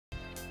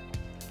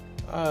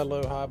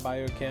Aloha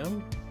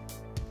BIOCHEM.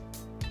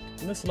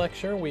 In this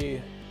lecture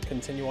we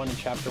continue on in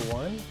chapter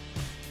 1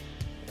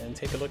 and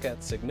take a look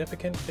at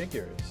significant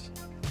figures.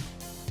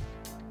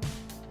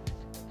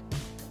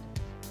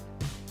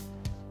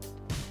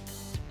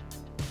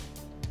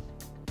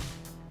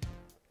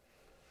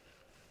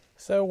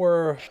 So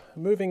we're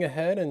moving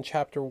ahead in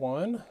chapter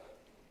 1,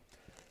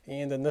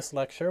 and in this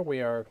lecture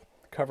we are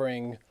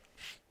covering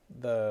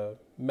the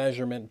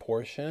measurement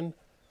portion,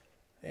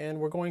 and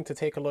we're going to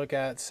take a look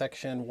at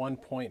section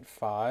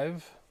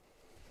 1.5,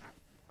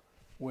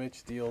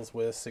 which deals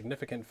with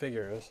significant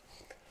figures.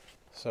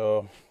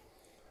 So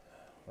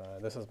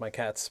this is my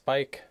cat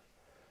Spike,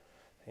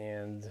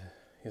 and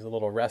he's a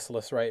little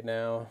restless right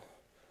now.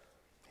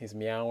 He's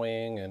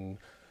meowing and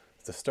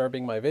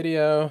disturbing my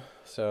video,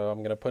 so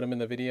I'm gonna put him in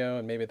the video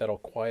and maybe that'll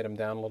quiet him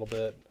down a little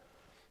bit.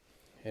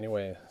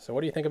 Anyway, so what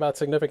do you think about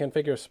significant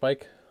figures,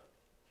 Spike?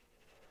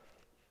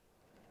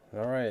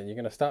 All right, you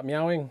gonna stop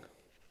meowing?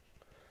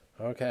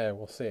 Okay,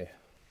 we'll see.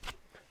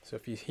 So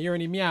if you hear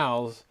any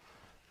meows,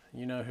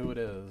 you know who it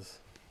is.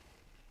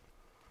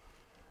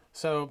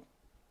 So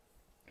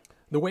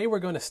the way we're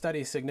going to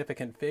study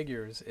significant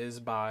figures is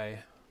by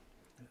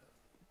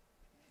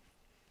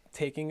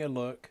taking a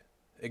look,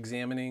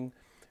 examining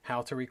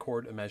how to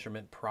record a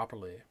measurement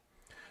properly.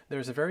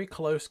 There's a very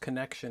close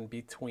connection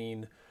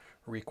between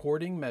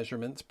recording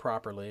measurements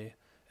properly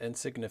and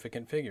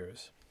significant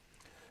figures.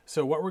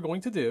 So what we're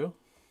going to do,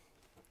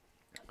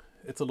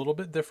 it's a little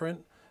bit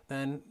different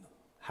than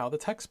how the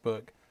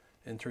textbook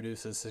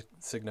introduces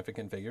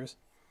significant figures,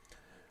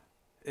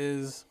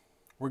 is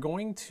we're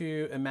going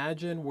to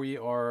imagine we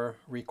are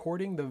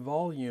recording the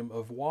volume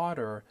of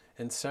water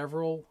in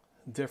several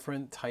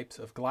different types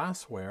of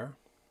glassware,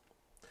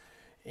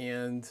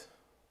 and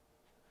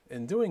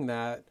in doing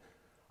that,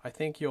 I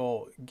think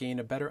you'll gain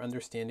a better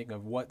understanding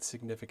of what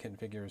significant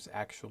figures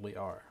actually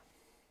are.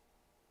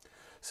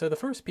 So the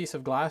first piece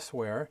of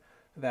glassware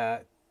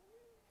that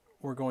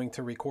we're going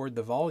to record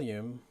the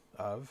volume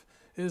of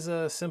is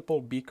a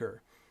simple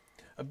beaker.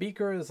 A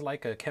beaker is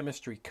like a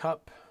chemistry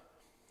cup,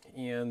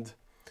 and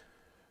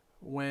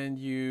when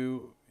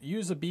you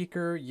use a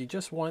beaker, you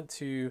just want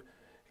to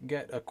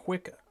get a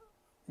quick,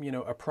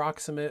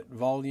 approximate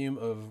volume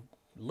of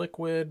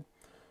liquid.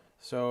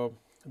 So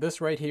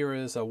this right here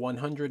is a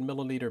 100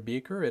 milliliter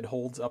beaker. It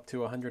holds up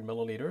to 100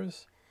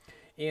 milliliters,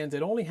 and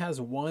it only has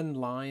one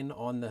line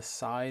on the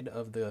side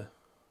of the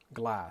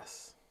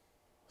glass.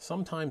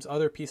 Sometimes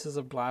other pieces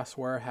of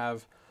glassware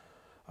have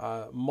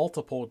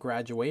multiple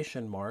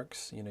graduation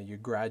marks. You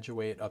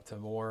graduate up to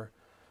more,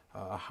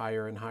 a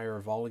higher and higher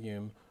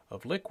volume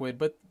of liquid,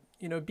 but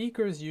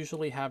beakers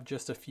usually have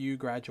just a few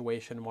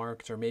graduation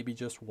marks, or maybe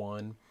just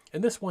one,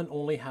 and this one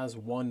only has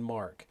one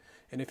mark.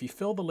 And if you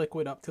fill the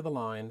liquid up to the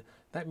line,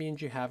 that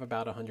means you have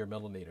about 100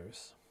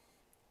 milliliters.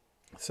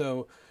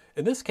 So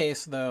in this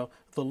case though,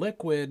 the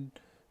liquid,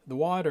 the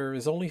water,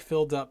 is only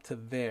filled up to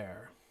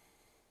there.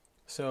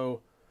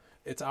 So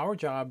it's our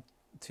job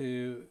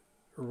to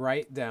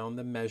write down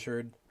the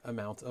measured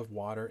amount of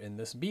water in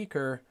this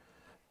beaker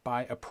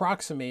by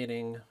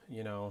approximating,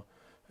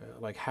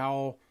 like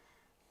how,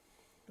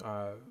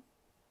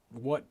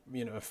 what,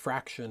 a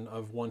fraction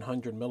of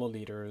 100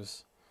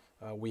 milliliters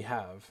we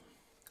have.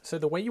 So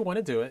the way you want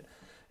to do it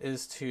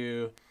is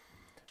to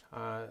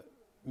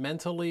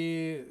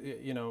mentally,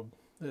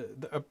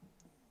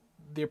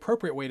 the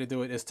appropriate way to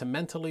do it is to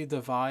mentally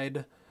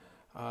divide,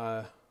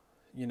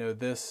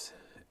 this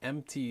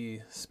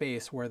empty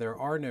space where there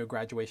are no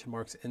graduation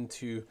marks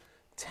into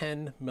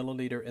 10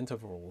 milliliter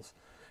intervals,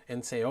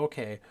 and say,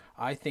 okay,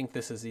 I think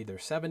this is either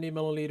 70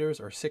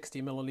 milliliters or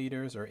 60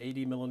 milliliters or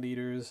 80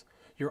 milliliters.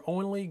 You're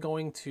only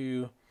going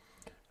to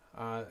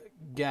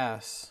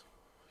guess,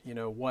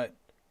 what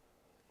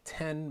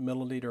 10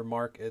 milliliter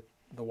mark at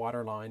the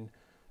water line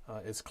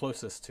is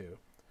closest to.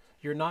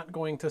 You're not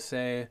going to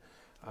say,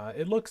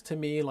 it looks to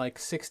me like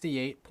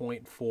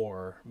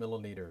 68.4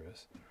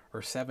 milliliters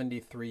or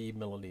 73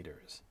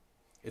 milliliters.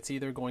 It's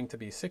either going to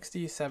be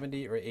 60,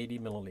 70, or 80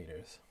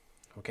 milliliters,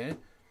 okay?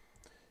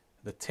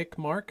 The tick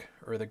mark,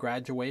 or the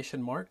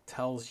graduation mark,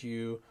 tells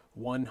you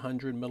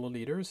 100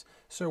 milliliters,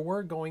 so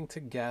we're going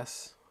to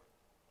guess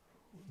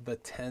the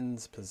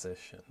tens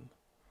position.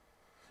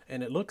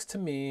 And it looks to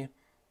me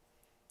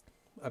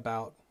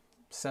about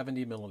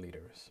 70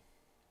 milliliters.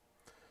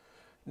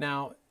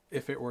 Now,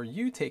 if it were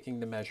you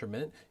taking the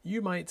measurement,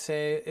 you might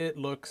say it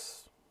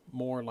looks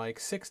more like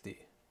 60,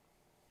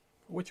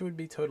 which would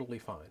be totally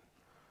fine.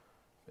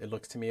 It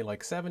looks to me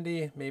like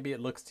 70, maybe it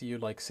looks to you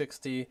like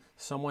 60,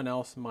 someone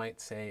else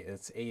might say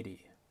it's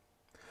 80.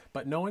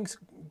 But no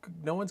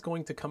one's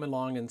going to come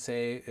along and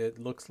say it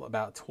looks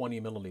about 20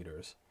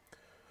 milliliters.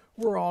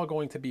 We're all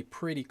going to be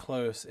pretty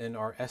close in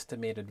our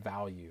estimated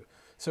value.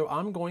 So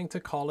I'm going to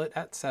call it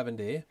at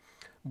 70,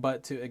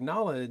 but to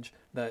acknowledge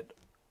that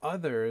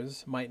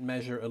others might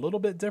measure a little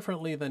bit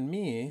differently than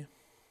me,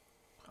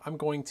 I'm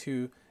going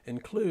to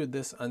include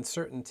this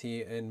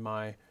uncertainty in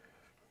my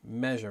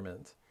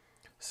measurement.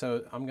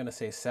 So I'm going to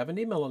say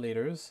 70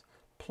 milliliters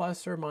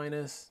plus or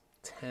minus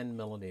 10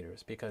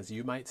 milliliters, because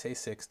you might say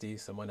 60,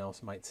 someone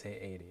else might say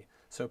 80.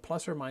 So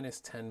plus or minus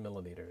 10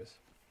 milliliters.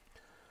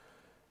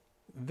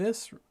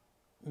 This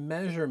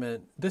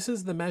measurement, this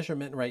is the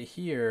measurement right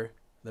here,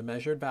 the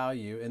measured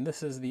value, and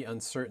this is the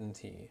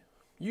uncertainty.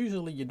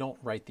 Usually you don't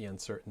write the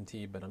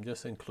uncertainty, but I'm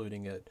just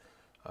including it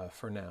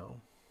for now.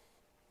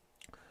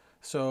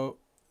 So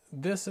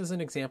this is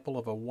an example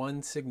of a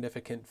one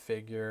significant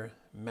figure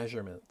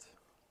measurement.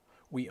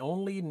 We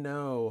only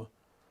know,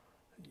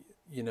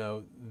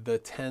 the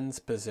tens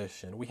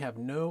position. We have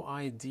no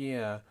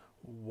idea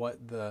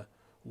what the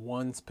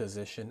ones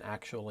position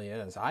actually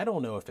is. I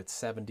don't know if it's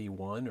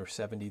 71 or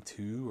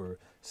 72 or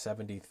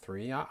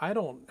 73. I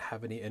don't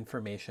have any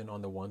information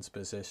on the ones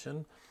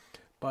position,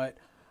 but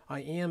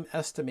I am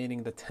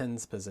estimating the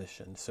tens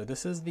position. So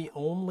this is the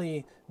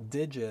only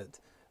digit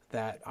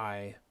that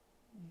I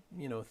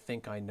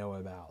think I know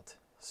about.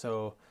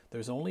 So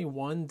there's only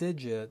one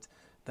digit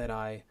that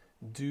I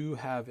do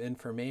have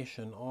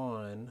information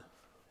on,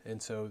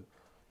 and so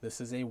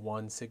this is a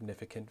one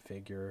significant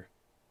figure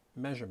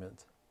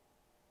measurement.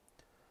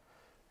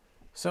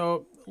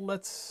 So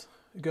let's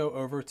go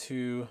over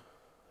to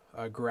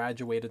a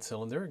graduated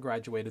cylinder. A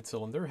graduated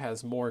cylinder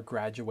has more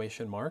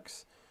graduation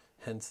marks,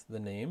 hence the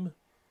name.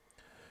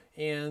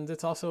 And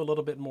it's also a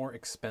little bit more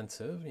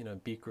expensive.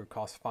 Beaker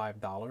costs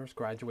 $5.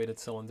 Graduated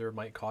cylinder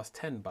might cost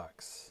 $10,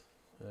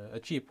 a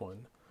cheap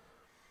one.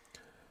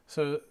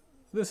 So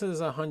this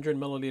is a 100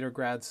 milliliter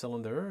grad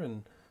cylinder,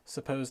 and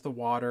suppose the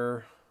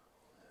water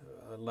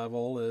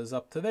level is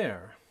up to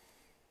there.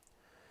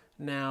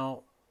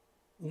 Now,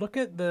 look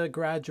at the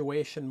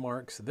graduation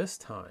marks this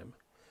time.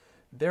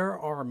 There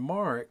are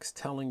marks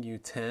telling you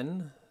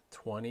 10,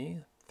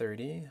 20,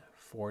 30,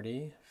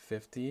 40,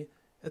 50,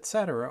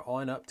 etc.,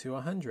 on up to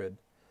 100.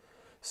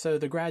 So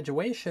the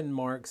graduation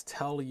marks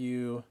tell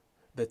you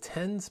the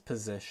tens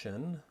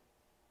position.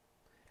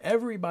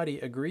 Everybody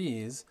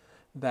agrees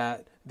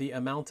that the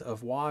amount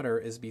of water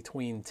is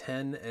between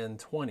 10 and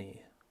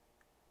 20.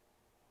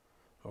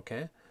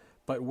 Okay?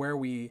 But where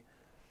we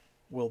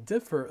will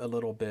differ a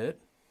little bit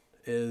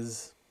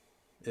is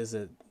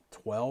it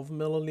 12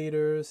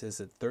 milliliters? Is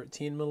it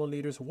 13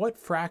 milliliters? What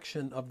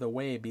fraction of the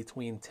way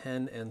between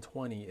 10 and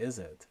 20 is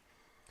it?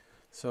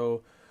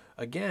 So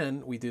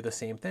again, we do the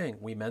same thing.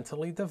 We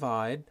mentally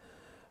divide,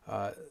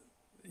 and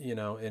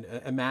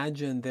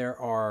imagine there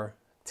are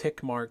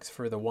tick marks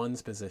for the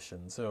ones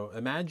position. So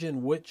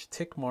imagine which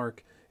tick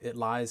mark it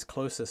lies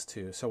closest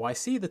to. So I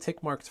see the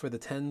tick marks for the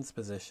tens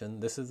position.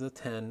 This is the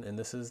 10 and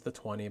this is the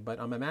 20, but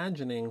I'm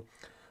imagining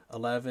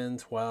 11,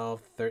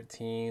 12,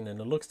 13, and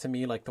it looks to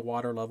me like the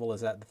water level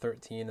is at the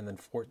 13, and then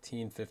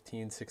 14,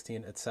 15,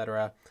 16,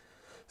 etc.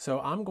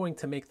 So I'm going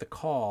to make the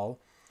call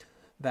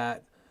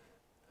that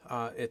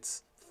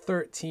it's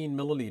 13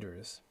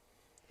 milliliters.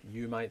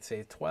 You might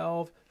say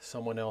 12,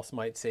 someone else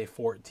might say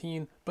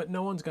 14, but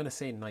no one's going to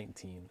say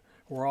 19.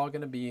 We're all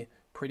going to be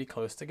pretty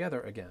close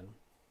together again.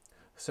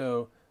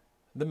 So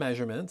the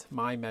measurement,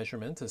 my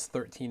measurement, is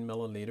 13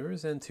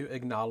 milliliters, and to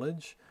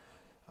acknowledge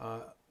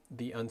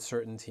the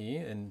uncertainty,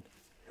 and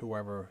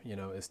whoever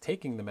is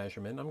taking the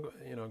measurement,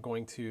 I'm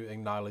going to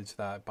acknowledge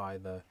that by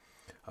the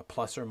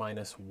plus or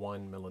minus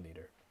 1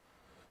 milliliter.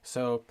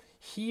 So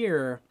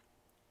here,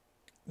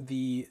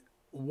 the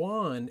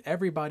 1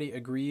 everybody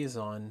agrees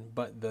on,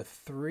 but the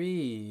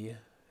 3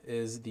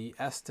 is the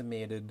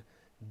estimated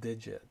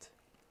digit.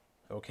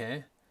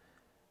 Okay?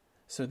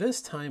 So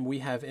this time we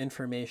have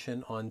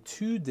information on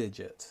 2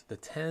 digits, the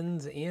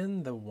tens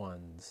and the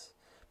ones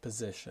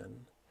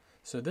position.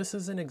 So this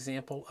is an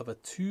example of a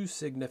 2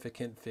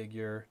 significant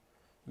figure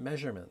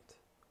measurement.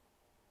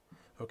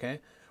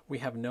 Okay? We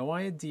have no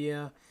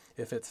idea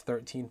if it's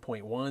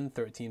 13.1,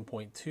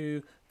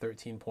 13.2,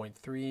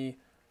 13.3.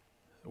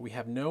 We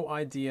have no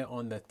idea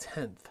on the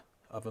 10th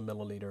of a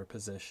milliliter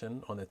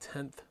position, on the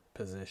 10th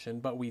position,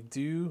 but we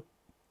do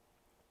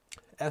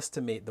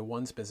estimate the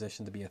ones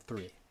position to be a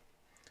 3.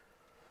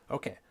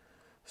 Okay,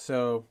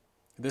 so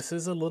this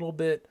is a little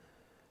bit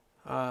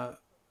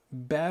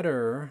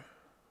better.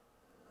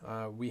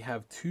 We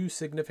have 2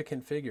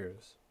 significant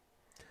figures.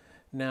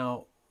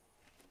 Now,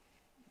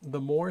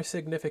 the more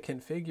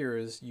significant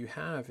figures you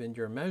have in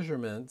your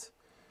measurement,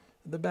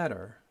 the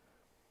better.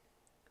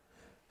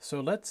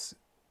 So let's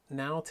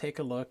now take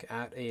a look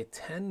at a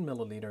 10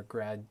 milliliter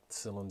grad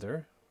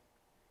cylinder.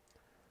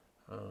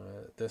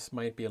 This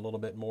might be a little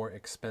bit more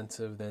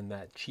expensive than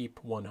that cheap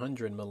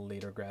 100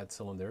 milliliter grad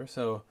cylinder.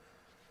 So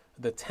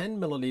the 10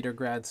 milliliter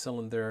grad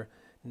cylinder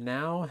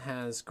now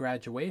has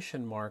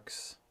graduation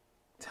marks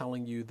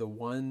telling you the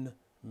 1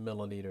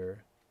 milliliter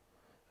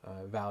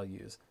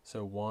values.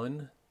 So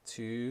 1,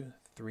 2,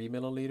 3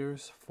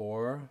 milliliters,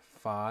 4,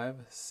 5,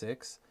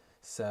 6,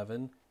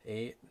 7,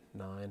 8,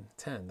 9,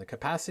 10. The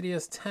capacity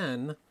is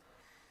 10.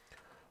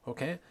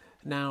 Okay,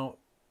 now,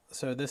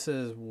 so this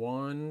is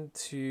 1,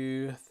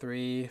 2,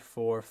 3,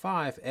 4,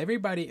 5.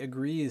 Everybody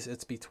agrees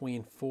it's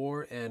between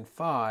 4 and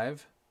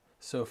 5.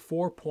 So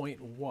 4 point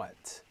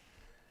what?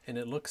 And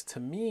it looks to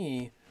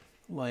me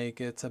like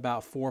it's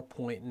about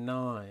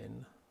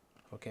 4.9.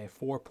 Okay,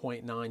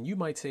 4.9. You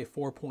might say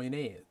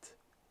 4.8.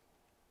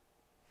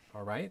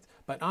 All right,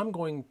 but I'm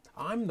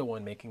the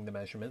one making the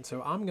measurement,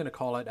 so I'm going to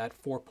call it at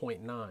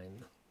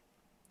 4.9.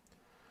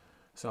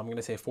 So I'm going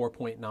to say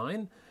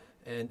 4.9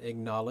 and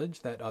acknowledge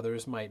that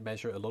others might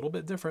measure a little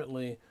bit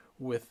differently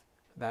with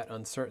that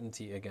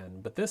uncertainty again.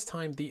 But this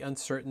time the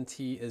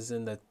uncertainty is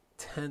in the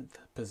 10th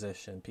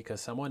position because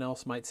someone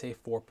else might say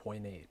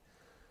 4.8.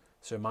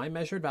 So my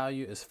measured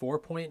value is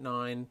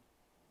 4.9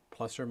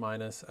 plus or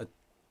minus a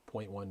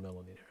 0.1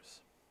 milliliters.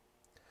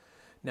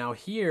 Now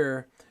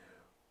here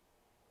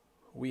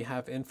we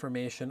have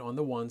information on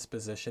the ones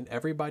position.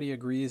 Everybody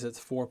agrees it's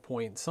 4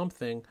 point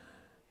something,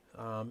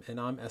 and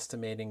I'm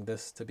estimating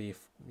this to be,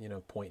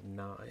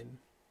 0.9.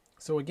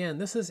 So again,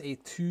 this is a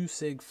 2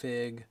 sig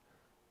fig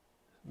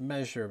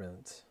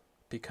measurement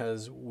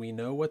because we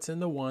know what's in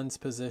the ones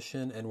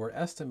position and we're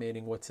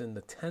estimating what's in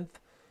the 10th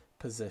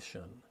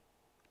position.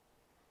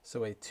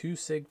 So a 2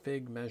 sig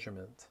fig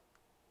measurement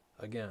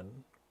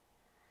again.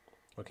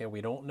 Okay,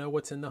 we don't know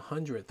what's in the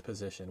 100th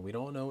position. We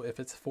don't know if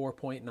it's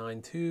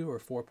 4.92 or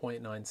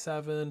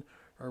 4.97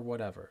 or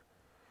whatever.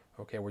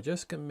 Okay, we're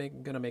just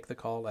gonna make the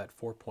call at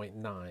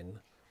 4.9.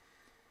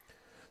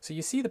 So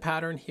you see the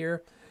pattern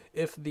here.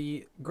 If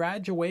the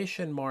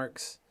graduation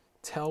marks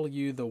tell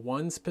you the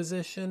ones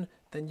position,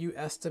 then you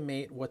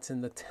estimate what's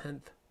in the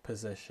 10th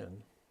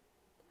position.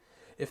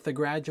 If the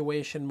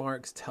graduation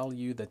marks tell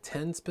you the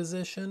tens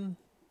position,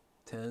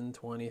 10,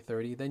 20,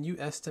 30, then you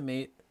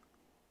estimate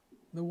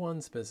the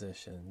ones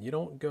position. You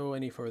don't go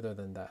any further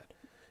than that.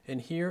 And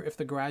here, if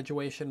the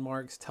graduation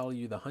marks tell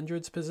you the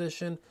hundreds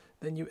position,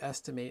 then you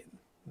estimate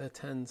the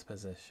tens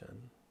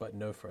position, but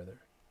no further.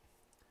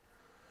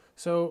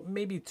 So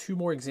maybe 2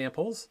 more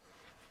examples.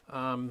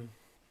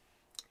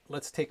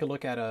 Let's take a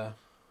look at a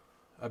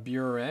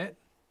burette.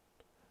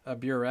 A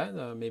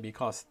burette maybe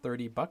costs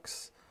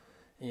 $30,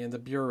 and the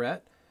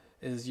burette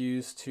is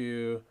used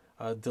to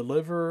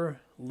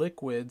deliver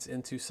liquids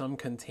into some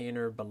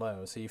container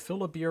below. So you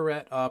fill a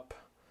burette up,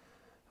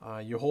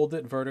 you hold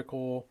it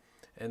vertical,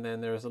 and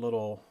then there's a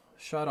little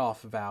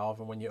shut-off valve,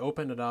 and when you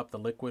open it up, the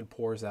liquid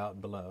pours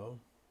out below.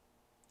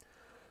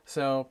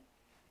 So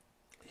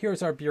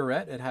here's our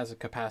burette. It has a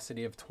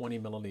capacity of 20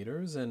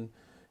 milliliters, and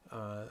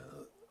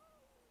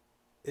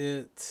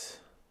it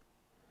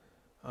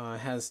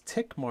has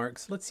tick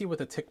marks. Let's see what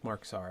the tick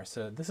marks are.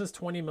 So this is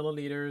 20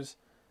 milliliters.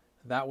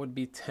 That would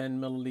be 10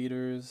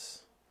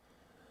 milliliters.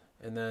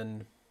 And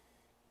then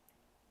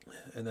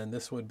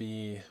this would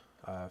be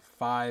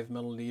 5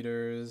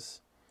 milliliters.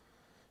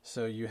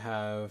 So you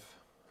have,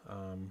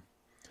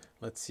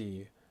 let's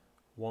see,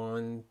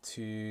 1,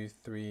 2,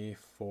 3,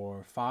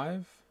 4,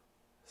 5,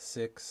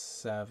 6,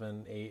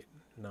 7, 8,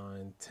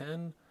 9,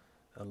 10,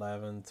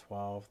 11,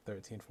 12,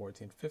 13,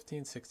 14,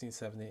 15, 16,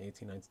 17,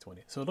 18, 19,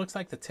 20. So it looks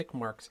like the tick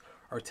marks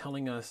are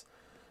telling us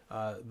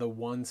the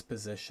ones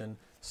position.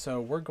 So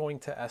we're going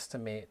to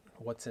estimate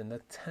what's in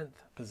the 10th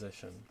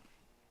position.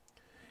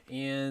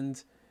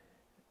 And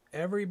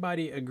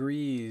everybody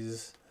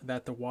agrees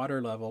that the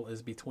water level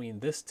is between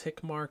this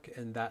tick mark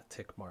and that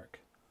tick mark.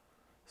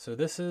 So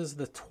this is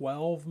the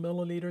 12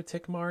 milliliter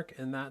tick mark,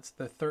 and that's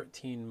the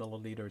 13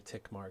 milliliter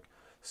tick mark.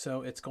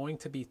 So it's going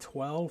to be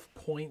 12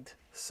 point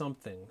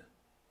something.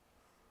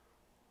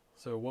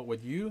 So what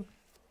would you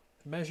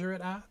measure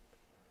it at?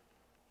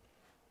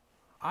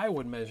 I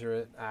would measure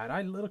it at,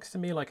 it looks to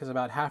me like it's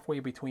about halfway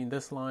between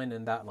this line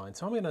and that line.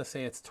 So I'm going to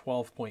say it's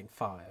 12.5.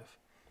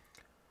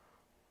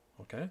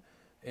 Okay,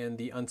 and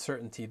the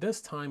uncertainty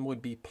this time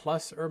would be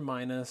plus or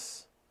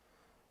minus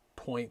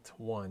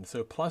 0.1.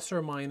 So plus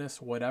or minus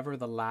whatever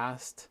the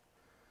last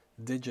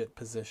digit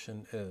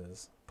position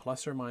is.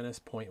 Plus or minus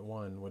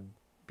 0.1 would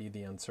be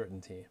the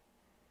uncertainty.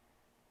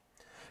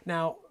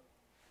 Now,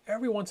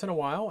 every once in a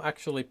while,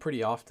 actually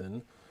pretty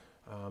often,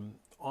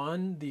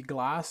 on the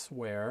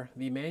glassware,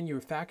 the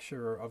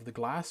manufacturer of the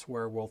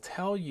glassware will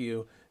tell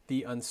you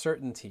the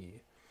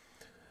uncertainty.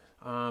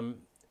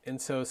 And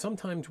so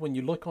sometimes when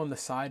you look on the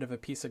side of a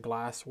piece of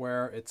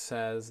glassware, it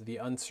says the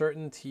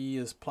uncertainty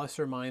is plus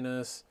or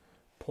minus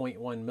 0.1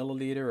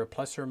 milliliter or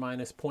plus or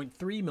minus 0.3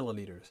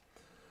 milliliters.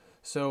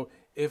 So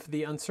if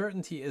the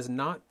uncertainty is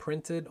not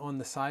printed on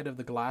the side of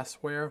the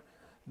glassware,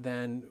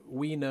 then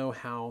we know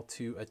how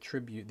to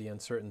attribute the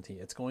uncertainty.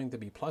 It's going to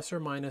be plus or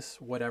minus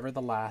whatever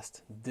the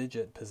last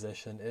digit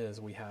position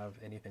is we have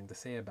anything to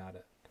say about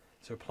it.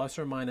 So plus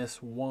or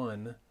minus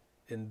 1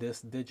 in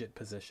this digit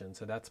position.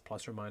 So that's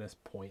plus or minus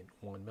 0.1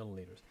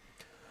 milliliters.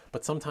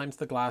 But sometimes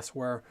the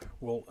glassware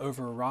will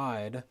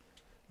override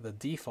the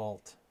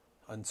default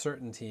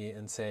uncertainty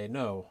and say,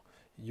 no,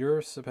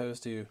 you're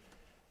supposed to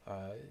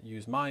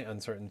use my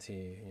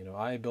uncertainty.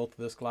 I built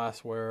this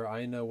glassware.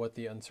 I know what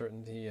the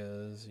uncertainty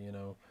is,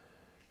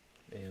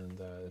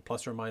 and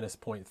plus or minus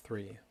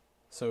 0.3.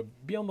 So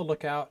be on the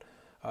lookout.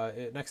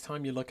 Next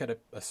time you look at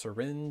a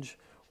syringe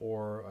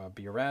or a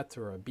burette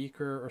or a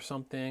beaker or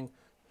something,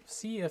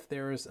 see if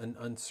there's an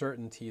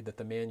uncertainty that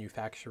the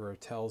manufacturer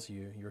tells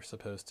you you're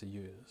supposed to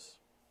use.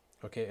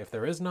 Okay, if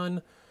there is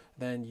none,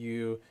 then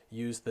you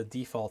use the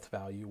default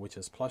value, which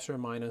is plus or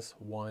minus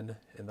 1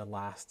 in the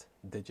last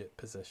digit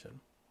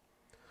position.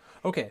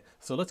 Okay,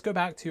 so let's go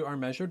back to our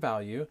measured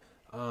value.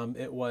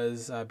 It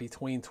was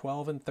between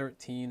 12 and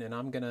 13, and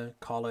I'm going to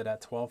call it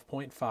at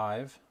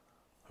 12.5.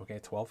 Okay,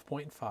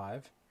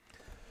 12.5.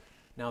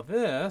 Now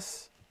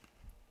this,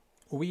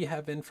 we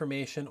have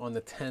information on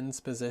the tens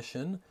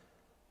position,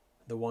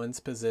 the ones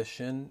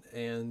position,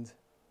 and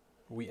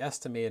we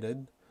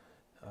estimated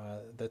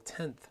the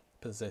 10th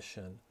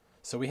position.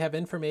 So we have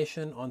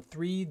information on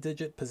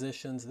 3-digit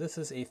positions. This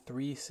is a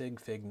 3 sig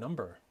fig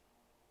number.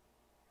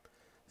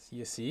 So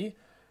you see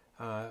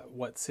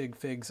what sig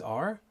figs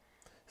are?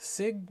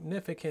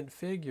 Significant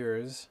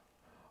figures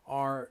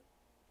are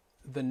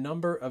the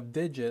number of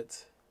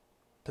digit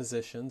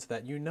positions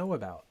that you know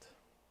about.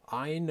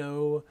 I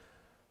know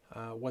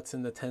what's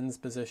in the tens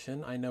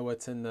position. I know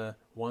what's in the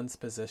ones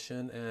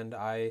position, and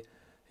I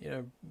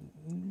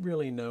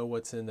really know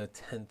what's in the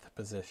 10th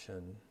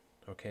position.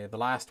 Okay, the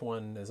last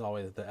one is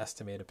always the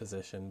estimated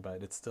position,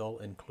 but it's still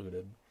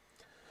included.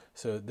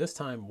 So this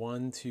time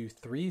 1, 2,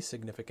 3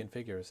 significant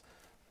figures.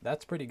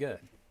 That's pretty good.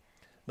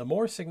 The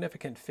more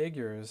significant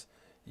figures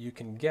you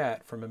can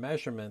get from a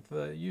measurement,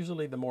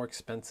 usually the more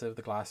expensive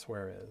the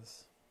glassware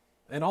is.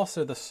 And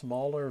also the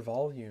smaller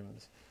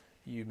volumes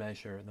you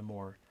measure, the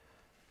more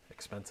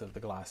expensive the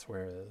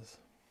glassware is.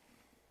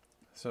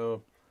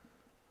 So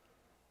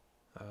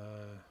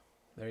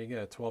there you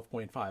go,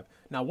 12.5.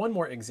 Now one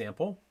more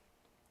example.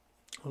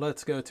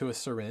 Let's go to a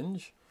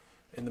syringe.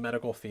 In the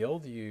medical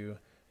field, you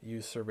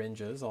use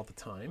syringes all the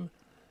time.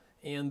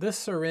 And this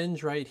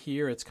syringe right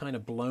here, it's kind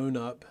of blown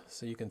up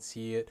so you can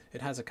see it.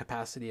 It has a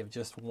capacity of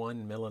just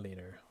 1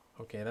 milliliter.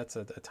 Okay, that's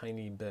a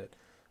tiny bit.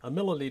 A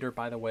milliliter,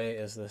 by the way,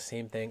 is the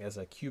same thing as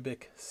a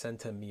cubic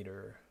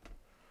centimeter.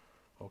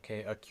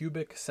 Okay, a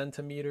cubic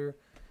centimeter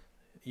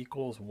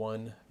equals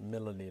 1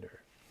 milliliter.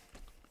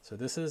 So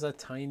this is a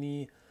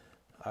tiny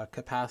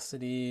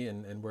capacity,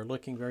 and we're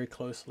looking very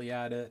closely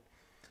at it.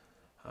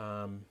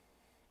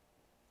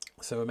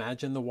 So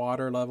imagine the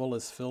water level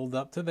is filled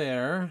up to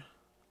there,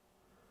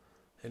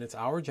 and it's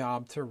our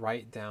job to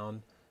write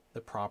down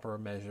the proper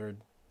measured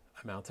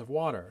amount of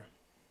water.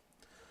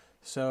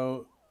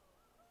 So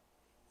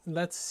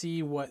let's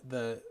see what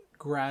the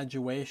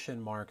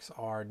graduation marks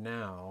are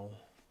now.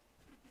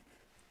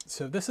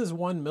 So if this is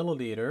 1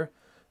 milliliter,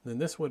 then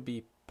this would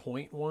be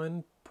 0.1,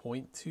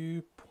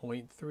 0.2,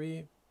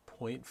 0.3,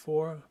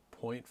 0.4,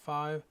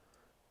 0.5,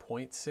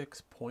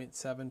 0.6,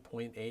 0.7,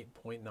 0.8,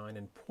 0.9,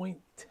 and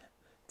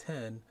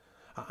 0.10.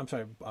 I'm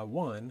sorry,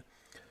 1.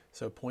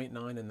 So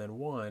 0.9 and then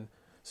 1.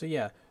 So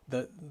yeah,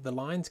 the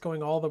lines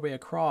going all the way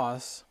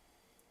across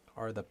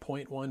are the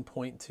 0.1,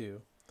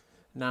 0.2.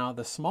 Now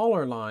the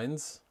smaller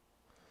lines,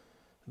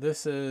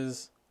 this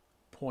is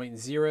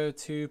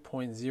 0.02,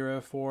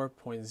 0.04,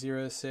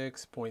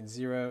 0.06,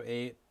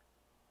 0.08,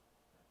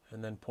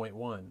 and then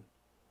 0.1.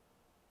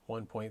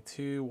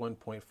 1.2,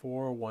 1.4,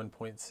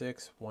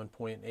 1.6,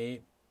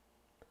 1.8.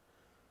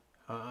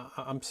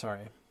 I'm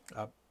sorry,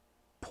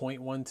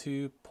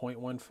 0.12,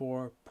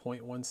 0.14,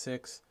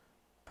 0.16,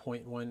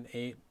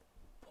 0.18,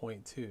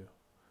 0.2,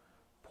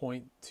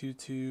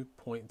 0.22,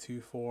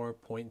 0.24,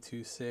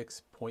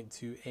 0.26,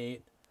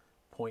 0.28,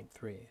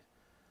 0.3,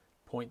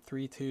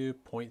 0.32,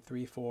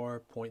 0.34,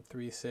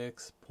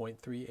 0.36,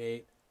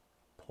 0.38,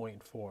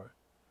 0.4.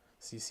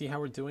 So you see how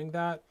we're doing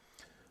that?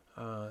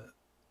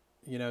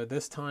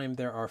 This time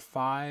there are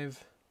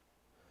 5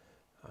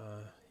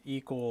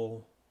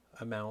 equal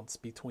amounts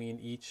between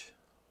each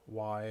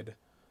wide,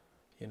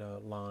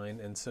 line,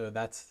 and so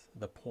that's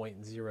the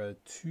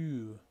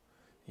 0.02,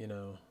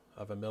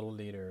 of a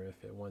milliliter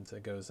once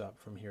it goes up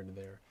from here to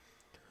there.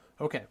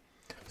 Okay,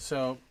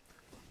 so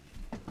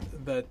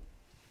the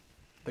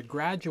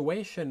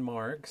graduation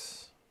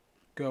marks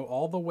go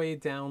all the way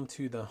down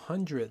to the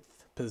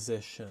 100th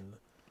position,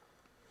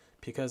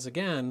 because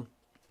again,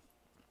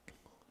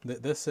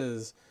 this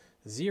is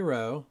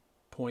 0,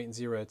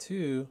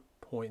 0.02,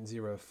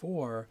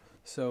 0.04,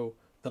 so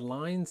the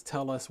lines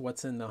tell us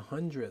what's in the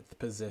 100th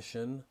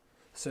position.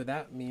 So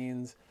that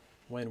means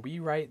when we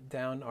write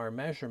down our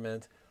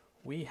measurement,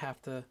 we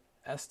have to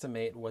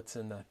estimate what's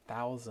in the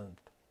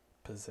 1000th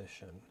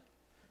position.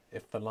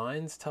 If the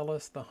lines tell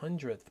us the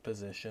 100th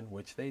position,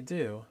 which they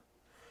do,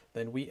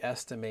 then we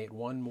estimate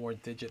one more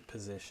digit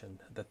position,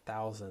 the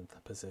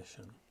 1000th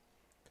position.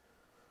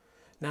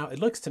 Now it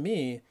looks to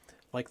me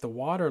like the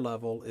water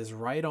level is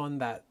right on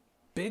that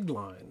big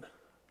line.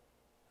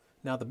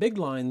 Now the big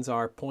lines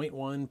are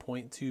 0.1,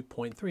 0.2,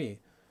 0.3,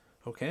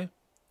 okay?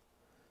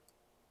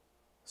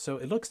 So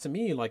it looks to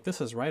me like this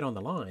is right on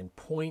the line,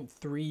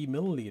 0.3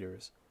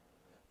 milliliters.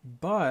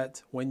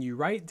 But when you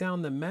write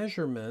down the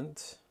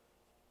measurement,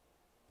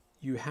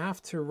 you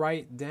have to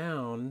write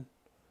down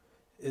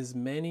as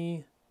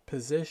many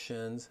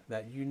positions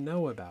that you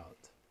know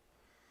about,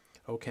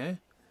 okay?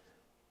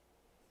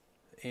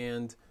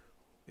 And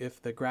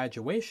if the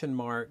graduation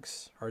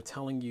marks are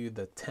telling you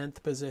the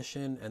 10th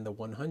position and the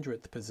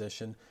 100th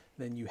position,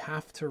 then you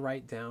have to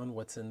write down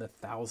what's in the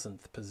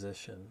 1000th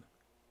position.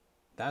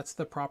 That's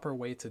the proper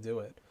way to do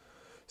it.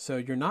 So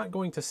you're not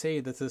going to say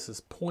that this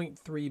is 0.3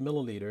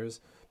 milliliters,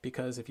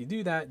 because if you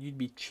do that, you'd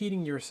be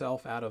cheating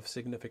yourself out of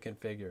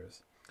significant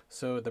figures.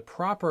 So the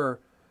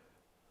proper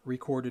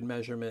recorded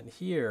measurement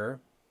here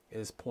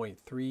is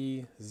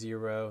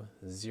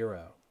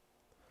 0.300.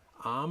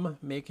 I'm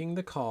making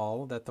the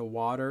call that the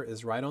water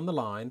is right on the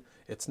line.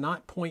 It's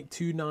not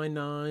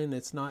 0.299,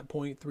 it's not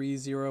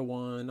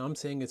 0.301. I'm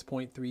saying it's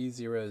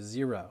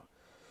 0.300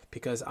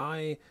 because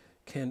I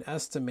can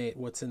estimate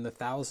what's in the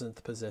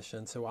thousandth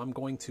position, so I'm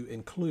going to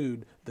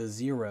include the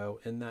 0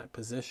 in that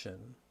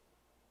position.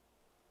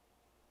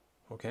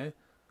 Okay?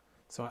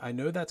 So I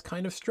know that's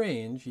kind of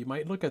strange. You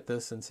might look at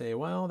this and say,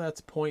 well, that's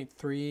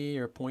 0.3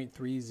 or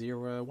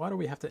 0.30. Why do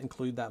we have to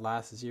include that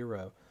last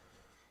 0?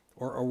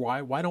 Or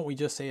why don't we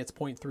just say it's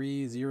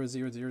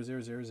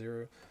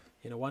 0.3000000?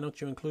 You know, why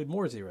don't you include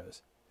more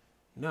zeros?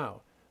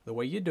 No, the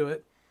way you do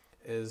it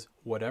is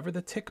whatever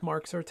the tick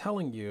marks are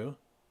telling you,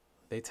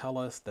 they tell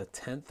us the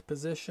 10th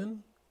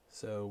position.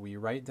 So we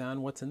write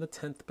down what's in the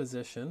 10th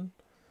position.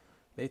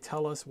 They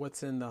tell us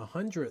what's in the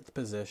 100th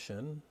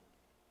position.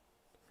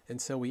 And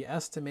so we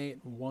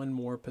estimate one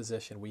more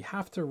position. We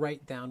have to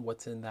write down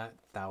what's in that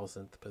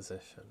 1000th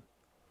position.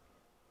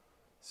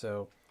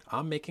 So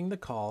I'm making the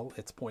call,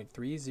 it's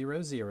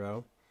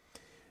 0.300,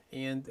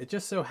 and it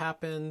just so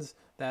happens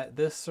that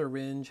this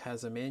syringe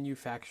has a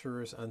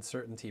manufacturer's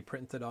uncertainty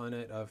printed on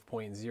it of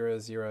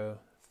 0.003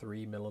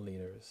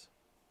 milliliters.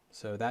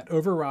 So that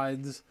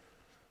overrides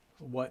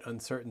what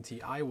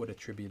uncertainty I would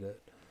attribute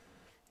it,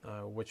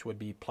 which would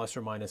be plus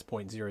or minus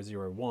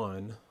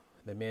 0.001.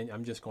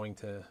 I'm just going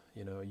to,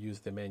 use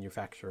the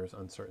manufacturer's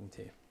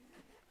uncertainty.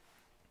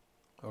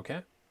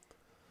 Okay?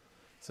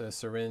 So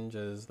syringe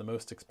is the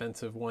most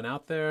expensive one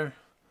out there.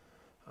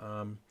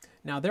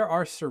 Now there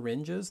are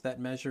syringes that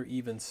measure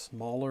even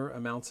smaller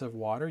amounts of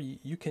water.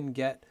 You can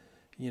get,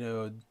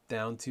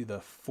 down to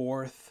the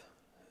fourth,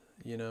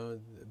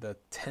 the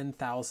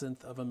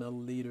 10,000th of a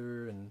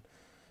milliliter, and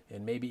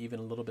maybe even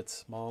a little bit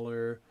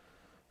smaller.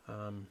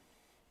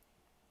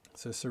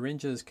 So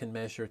syringes can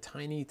measure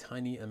tiny,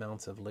 tiny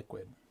amounts of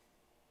liquid.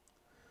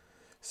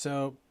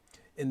 So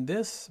in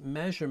this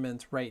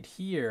measurement right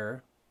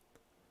here,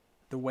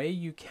 the way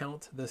you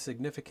count the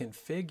significant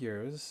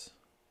figures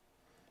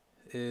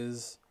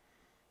is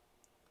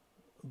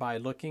by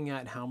looking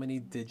at how many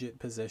digit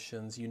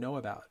positions you know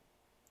about.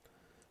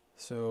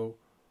 So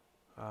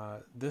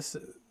this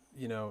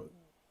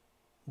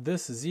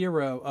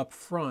 0 up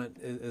front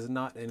is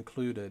not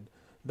included.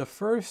 The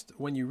first,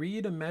 when you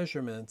read a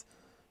measurement,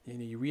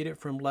 you read it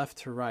from left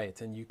to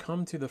right, and you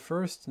come to the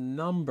first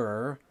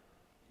number,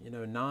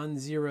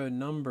 non-zero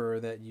number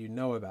that you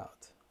know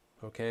about,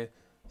 okay?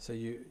 So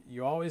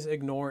you always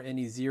ignore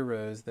any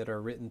zeros that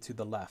are written to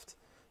the left.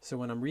 So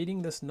when I'm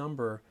reading this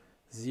number,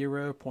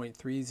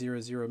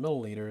 0.300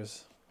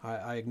 milliliters,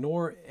 I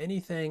ignore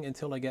anything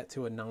until I get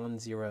to a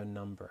non-zero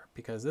number,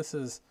 because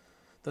this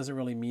doesn't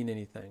really mean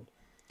anything.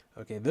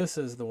 Okay, this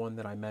is the one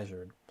that I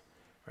measured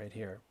right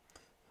here.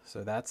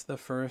 So that's the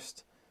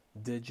first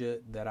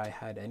digit that I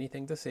had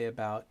anything to say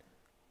about,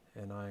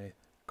 and I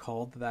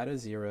called that a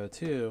 0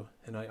 too,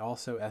 and I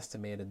also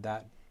estimated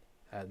that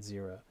at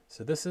 0.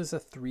 So this is a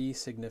 3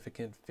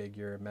 significant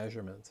figure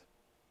measurement.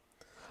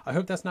 I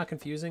hope that's not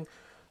confusing,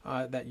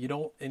 that you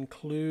don't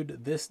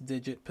include this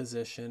digit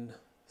position.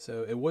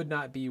 So it would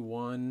not be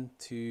 1,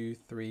 2,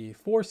 3,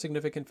 4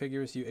 significant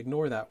figures. You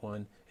ignore that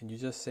one, and you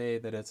just say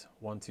that it's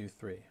 1, 2,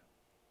 3.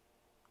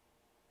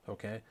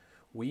 Okay,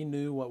 we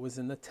knew what was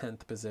in the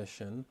 10th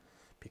position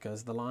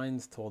because the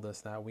lines told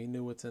us that. We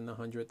knew what's in the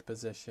 100th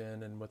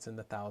position and what's in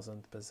the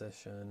 1000th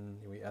position.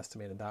 We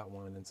estimated that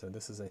one, and so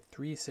this is a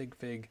 3 sig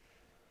fig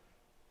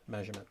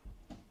measurement.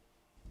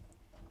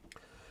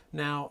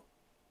 Now,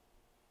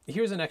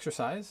 here's an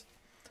exercise.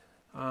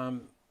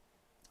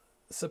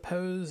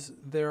 Suppose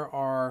there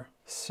are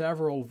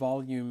several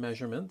volume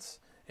measurements,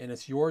 and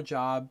it's your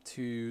job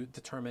to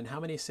determine how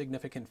many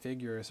significant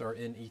figures are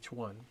in each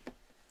one.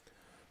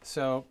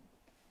 So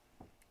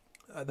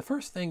the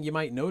first thing you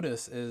might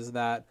notice is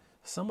that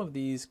some of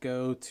these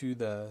go to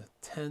the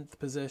 10th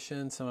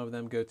position, some of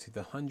them go to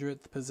the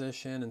 100th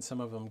position, and some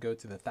of them go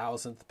to the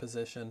 1000th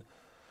position.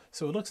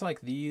 So it looks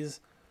like these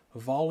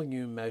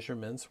volume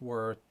measurements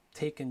were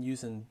taken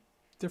using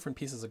different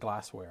pieces of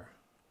glassware,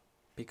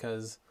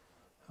 because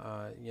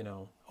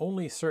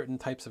only certain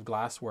types of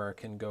glassware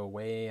can go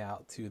way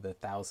out to the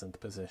 1000th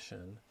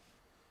position.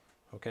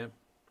 Okay.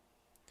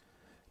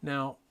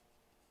 Now,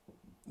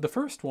 the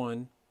first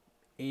one,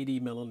 80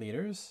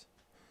 milliliters,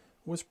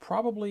 was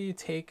probably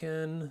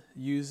taken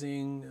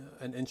using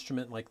an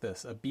instrument like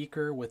this, a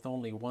beaker with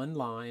only one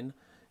line,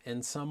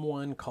 and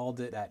someone called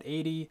it at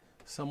 80,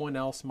 someone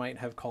else might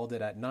have called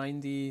it at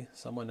 90,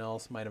 someone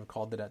else might have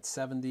called it at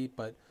 70,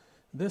 but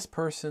this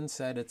person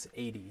said it's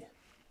 80.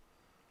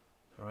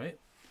 All right,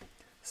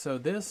 so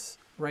this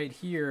right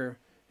here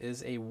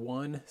is a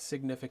 1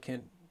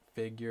 significant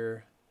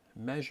figure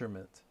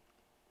measurement.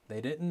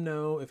 They didn't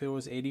know if it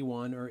was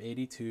 81 or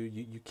 82.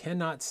 You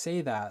cannot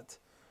say that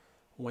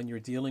when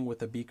you're dealing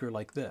with a beaker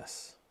like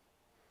this.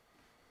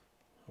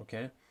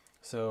 Okay,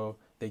 so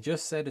They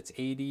just said it's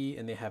 80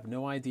 and they have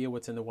no idea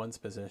what's in the ones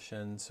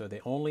position. So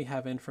they only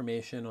have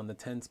information on the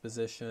tens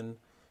position.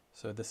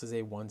 So this is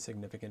a one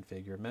significant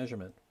figure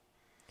measurement.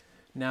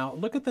 Now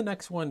look at the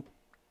next one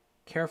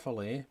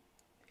carefully,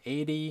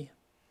 80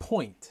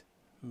 point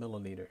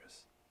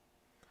milliliters.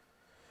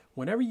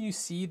 Whenever you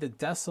see the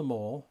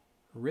decimal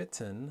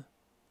written,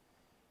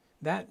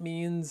 that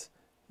means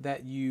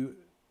that you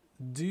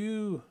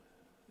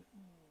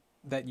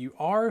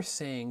are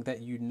saying that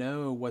you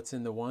know what's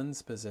in the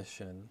ones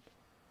position.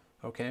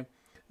 Okay,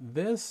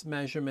 this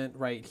measurement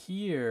right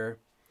here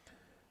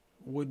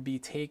would be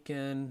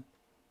taken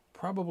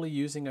probably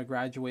using a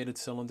graduated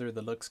cylinder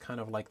that looks kind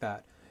of like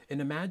that.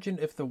 And imagine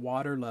if the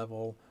water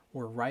level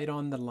were right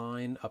on the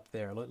line up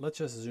there. Let's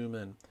just zoom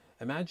in.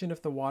 Imagine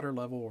if the water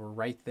level were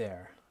right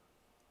there.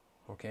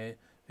 Okay,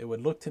 it would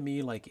look to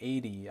me like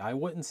 80. I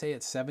wouldn't say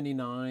it's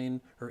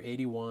 79 or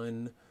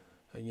 81,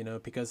 you know,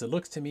 because it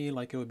looks to me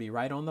like it would be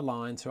right on the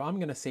line. So I'm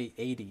going to say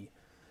 80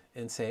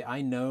 and say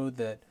I know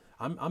that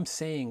I'm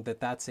saying that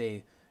that's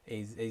a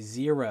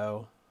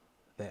zero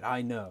that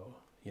I know.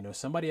 You know,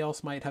 somebody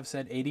else might have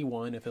said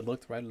 81 if it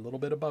looked right a little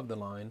bit above the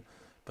line,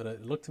 but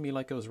it looked to me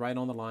like it was right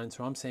on the line.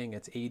 So I'm saying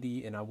it's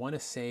 80, and I want to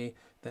say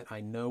that I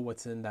know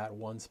what's in that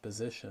ones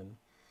position.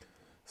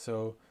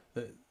 So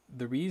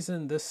the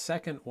reason this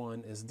second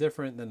one is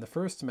different than the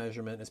first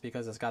measurement is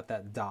because it's got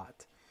that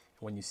dot.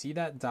 When you see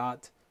that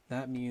dot,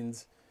 that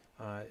means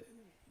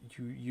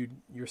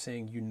you're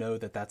saying you know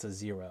that that's a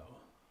zero.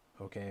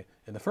 Okay,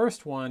 in the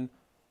first one,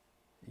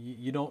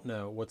 you don't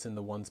know what's in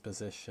the ones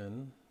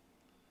position,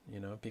 you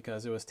know,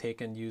 because it was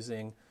taken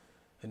using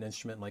an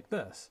instrument like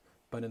this.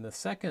 But in the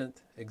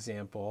second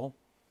example,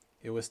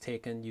 it was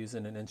taken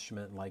using an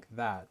instrument like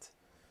that.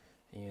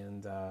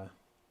 And,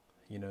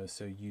 you know,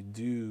 so you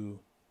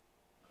do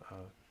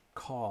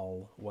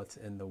call what's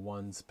in the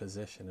ones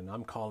position. And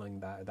I'm calling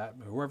that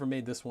whoever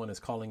made this one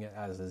is calling it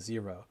as a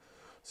zero.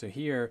 So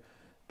here,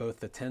 both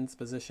the tens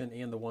position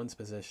and the ones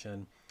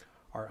position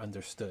are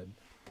understood.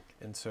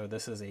 And so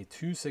this is a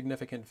two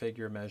significant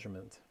figure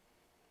measurement.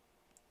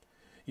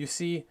 You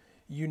see,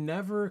 you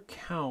never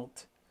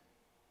count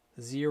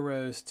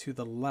zeros to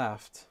the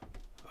left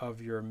of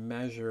your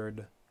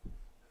measured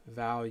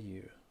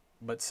value,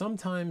 but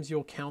sometimes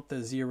you'll count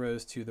the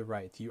zeros to the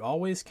right. You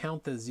always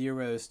count the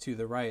zeros to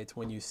the right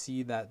when you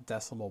see that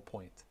decimal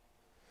point.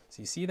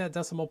 So you see that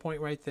decimal point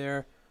right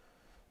there?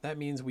 That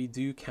means we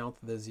do count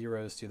the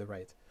zeros to the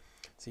right.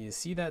 So you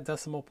see that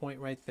decimal point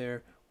right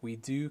there? We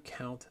do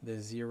count the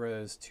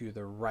zeros to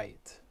the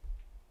right.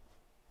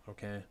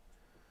 Okay?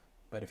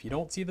 But if you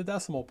don't see the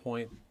decimal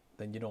point,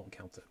 then you don't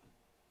count it.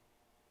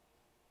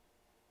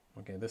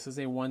 Okay, this is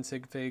a 1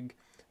 sig fig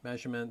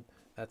measurement.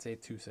 That's a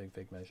 2 sig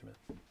fig measurement.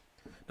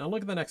 Now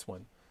look at the next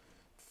one.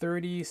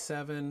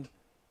 37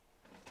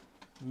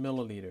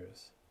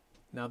 milliliters.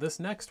 Now this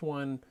next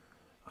one,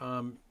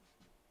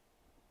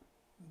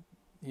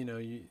 you know,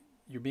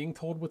 you're being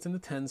told what's in the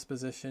tens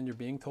position, you're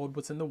being told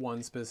what's in the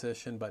ones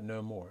position, but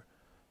no more.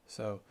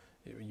 So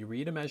you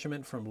read a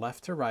measurement from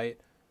left to right.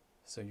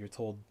 So you're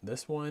told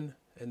this one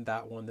and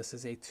that one. This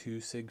is a 2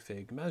 sig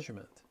fig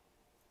measurement.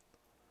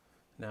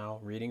 Now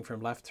reading from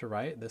left to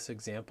right, this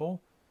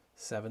example,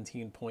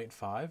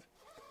 17.5.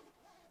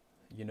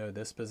 You know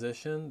this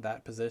position,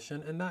 that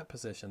position, and that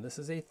position. This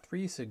is a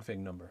 3 sig fig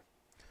number.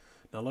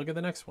 Now look at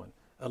the next one,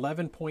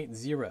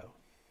 11.0.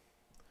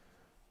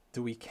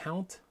 Do we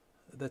count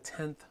the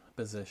 10th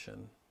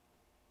position?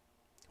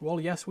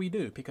 Well, yes, we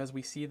do, because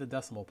we see the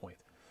decimal point.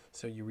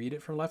 So you read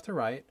it from left to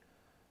right.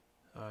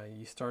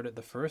 You start at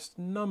the first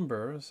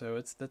number, so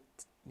it's the,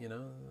 you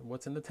know,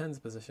 what's in the tens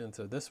position.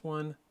 So this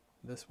one,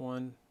 and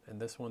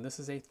this one. This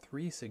is a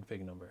 3 sig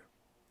fig number.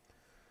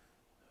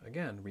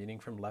 Again, reading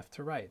from left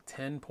to right,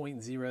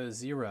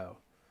 10.00.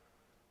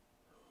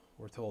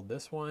 We're told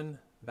this one,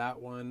 that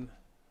one,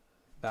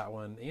 that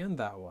one, and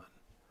that one.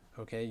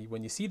 Okay,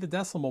 when you see the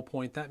decimal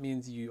point, that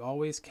means you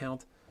always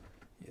count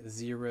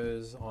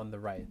zeros on the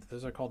right.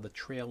 Those are called the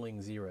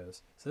trailing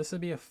zeros. So this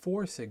would be a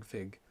 4 sig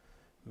fig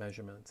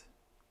measurement.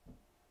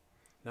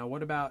 Now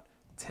what about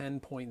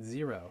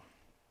 10.0?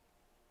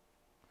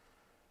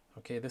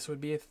 Okay, this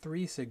would be a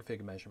 3 sig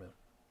fig measurement.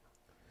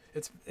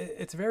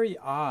 It's very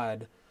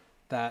odd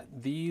that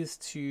these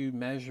two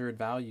measured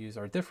values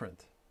are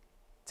different,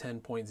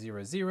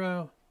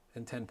 10.00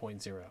 and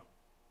 10.0.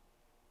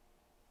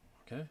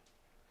 Okay,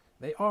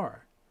 they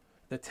are.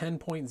 The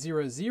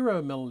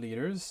 10.00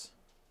 milliliters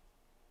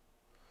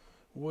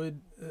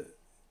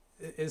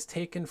is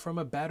taken from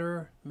a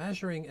better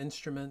measuring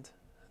instrument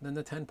than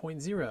the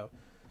 10.0.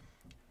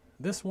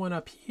 This one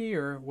up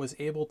here was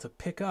able to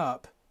pick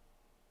up,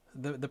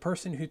 the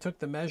person who took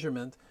the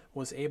measurement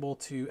was able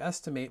to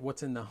estimate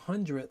what's in the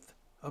 100th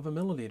of a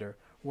milliliter,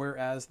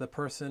 whereas the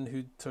person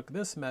who took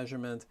this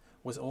measurement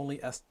was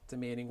only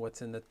estimating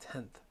what's in the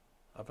 10th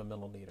of a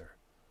milliliter.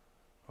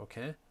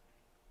 Okay?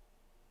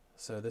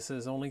 So this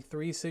is only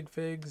 3 sig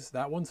figs.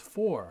 That one's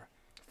 4.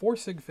 4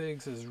 sig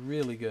figs is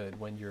really good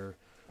when you're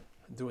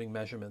doing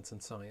measurements in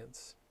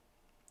science.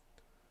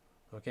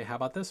 Okay, how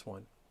about this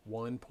one?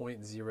 1.00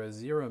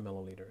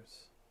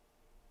 milliliters.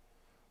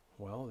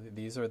 Well,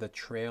 these are the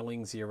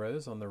trailing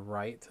zeros on the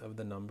right of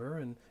the number,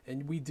 and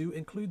we do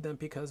include them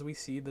because we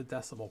see the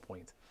decimal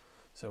point.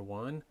 So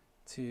 1,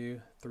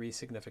 2, 3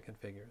 significant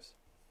figures.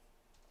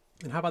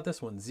 And how about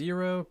this one?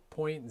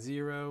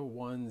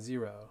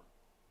 0.010.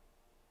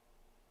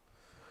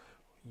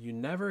 You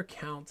never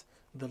count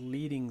the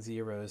leading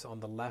zeros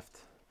on the left.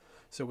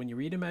 So when you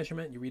read a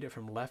measurement, you read it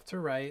from left to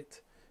right,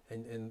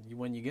 and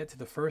when you get to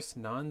the first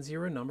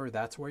non-zero number,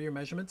 that's where your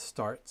measurement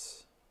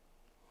starts.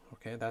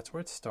 Okay, that's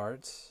where it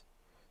starts.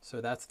 So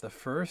that's the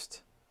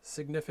first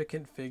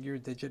significant figure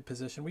digit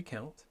position we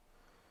count,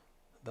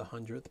 the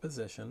 100th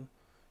position,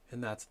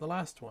 and that's the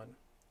last one.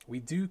 We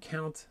do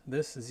count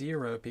this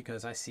 0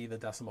 because I see the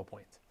decimal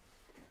point.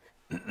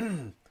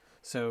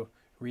 So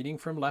reading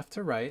from left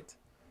to right,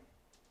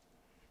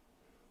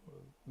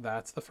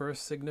 that's the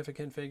first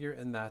significant figure,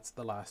 and that's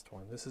the last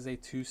one. This is a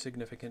 2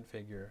 significant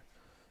figure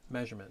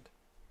measurement.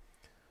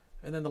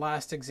 And then the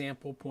last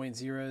example,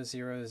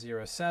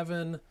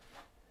 0.0007,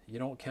 you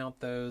don't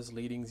count those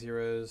leading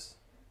zeros.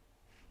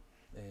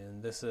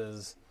 And this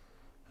is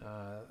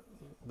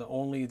the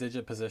only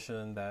digit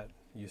position that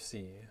you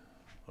see,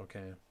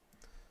 okay,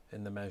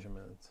 in the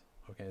measurement.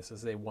 Okay, so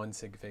this is a 1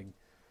 sig fig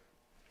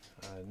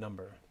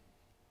number.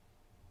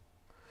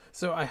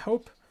 So I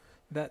hope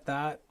that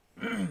that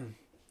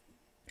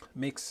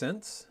makes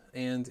sense.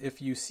 And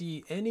if you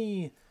see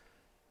any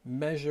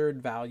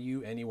measured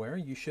value anywhere,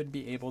 you should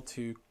be able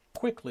to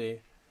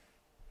quickly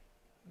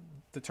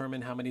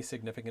determine how many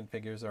significant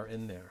figures are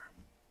in there.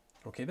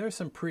 Okay, there's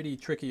some pretty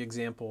tricky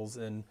examples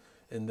in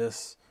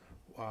this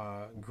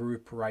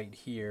group right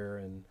here,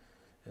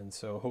 and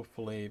so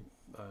hopefully,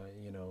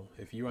 you know,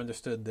 if you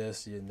understood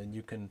this, then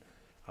you can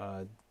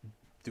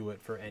do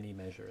it for any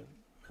measurement.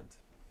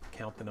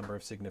 Count the number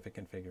of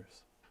significant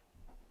figures.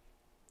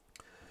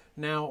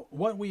 Now,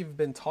 what we've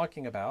been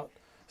talking about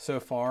so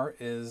far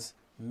is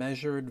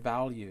measured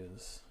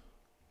values.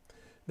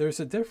 There's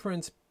a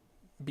difference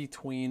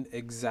between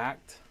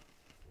exact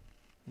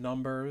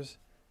numbers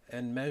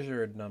and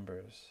measured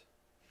numbers.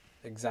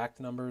 Exact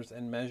numbers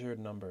and measured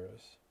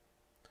numbers.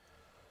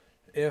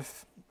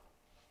 If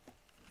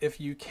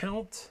you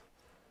count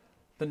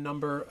the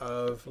number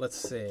of, let's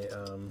say,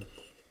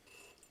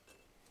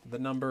 the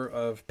number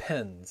of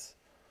pens.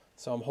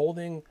 So I'm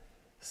holding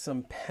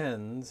some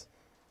pens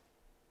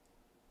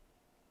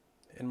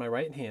in my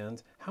right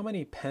hand. How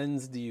many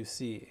pens do you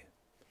see?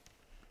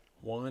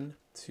 1,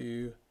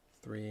 2,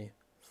 3,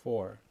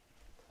 4.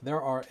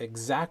 There are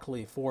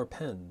exactly 4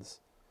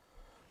 pens.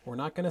 We're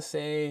not going to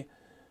say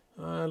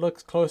it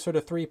looks closer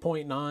to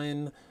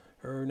 3.9,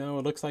 or no,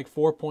 it looks like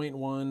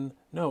 4.1.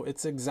 No,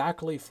 it's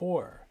exactly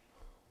 4.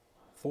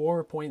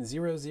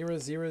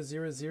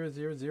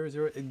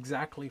 4.000000000,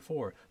 exactly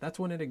 4. That's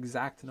what an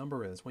exact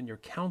number is, when you're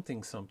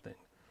counting something.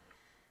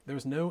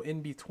 There's no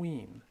in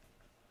between.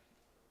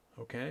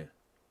 Okay?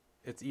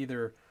 It's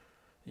either,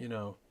 you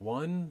know,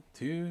 1,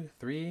 2,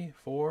 3,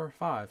 4,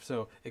 5.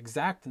 So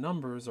exact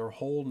numbers are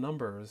whole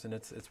numbers, and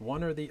it's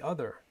one or the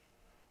other.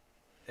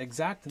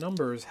 Exact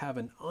numbers have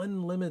an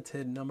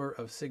unlimited number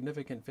of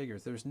significant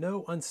figures. There's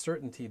no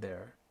uncertainty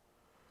there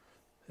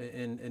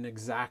in an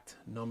exact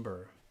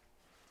number.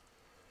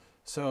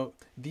 So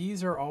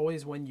these are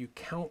always when you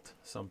count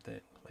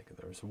something. Like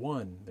there's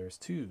 1, there's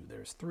 2,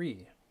 there's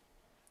 3.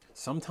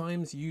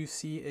 Sometimes you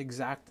see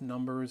exact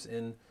numbers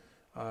in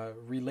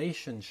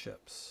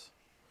relationships.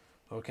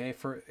 Okay,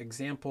 for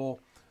example,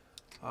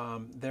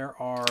 there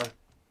are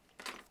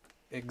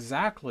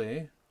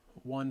exactly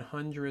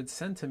 100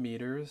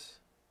 centimeters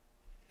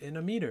in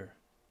a meter.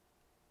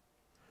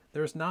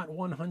 There's not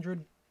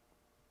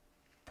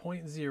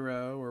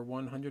 100.0 or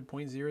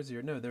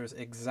 100.00. No, there's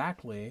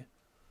exactly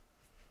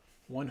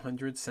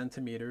 100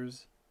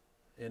 centimeters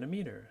in a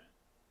meter.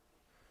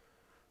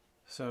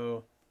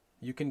 So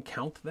you can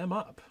count them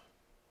up.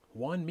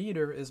 1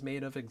 meter is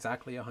made of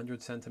exactly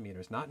 100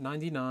 centimeters, not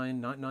 99,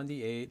 not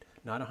 98,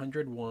 not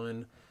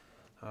 101,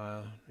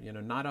 you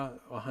know, not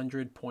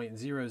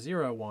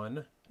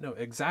 100.001. No,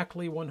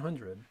 exactly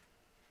 100.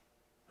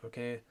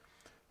 Okay,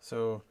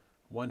 so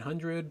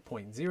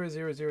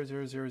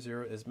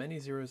 100.0000000, as many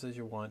zeros as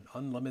you want,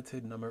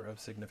 unlimited number of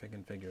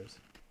significant figures.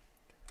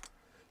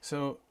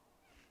 So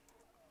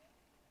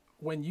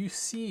when you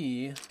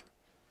see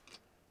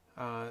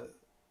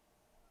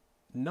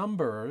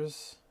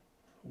numbers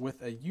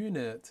with a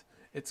unit,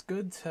 it's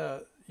good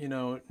to, you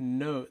know,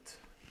 note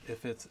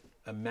if it's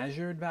a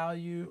measured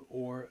value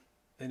or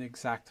an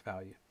exact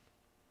value.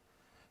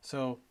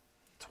 So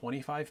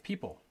 25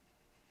 people.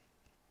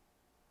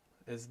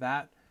 Is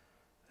that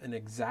an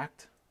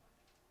exact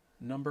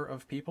number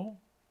of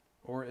people,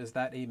 or is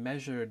that a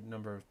measured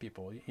number of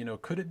people? You know,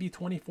 could it be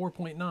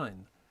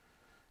 24.9?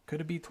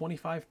 Could it be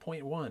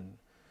 25.1?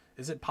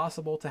 Is it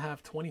possible to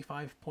have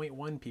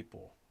 25.1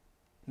 people?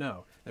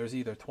 No, there's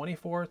either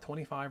 24,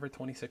 25, or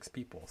 26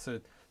 people. So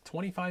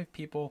 25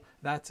 people,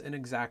 that's an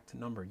exact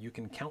number. You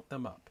can count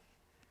them up.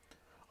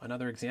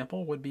 Another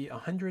example would be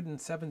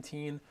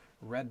 117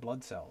 red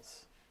blood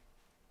cells.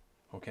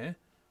 Okay?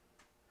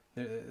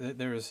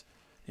 There's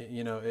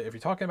You know, if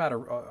you're talking about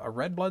a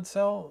red blood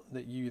cell,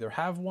 that you either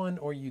have one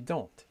or you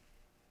don't.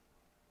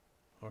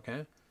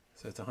 Okay,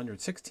 so it's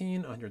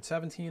 116,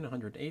 117,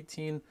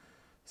 118.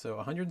 So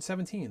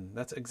 117,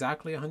 that's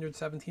exactly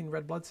 117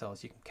 red blood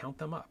cells. You can count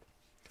them up.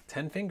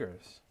 10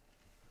 fingers.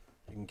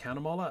 You can count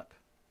them all up.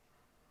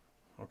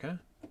 Okay?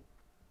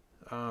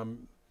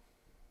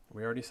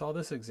 We already saw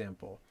this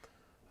example.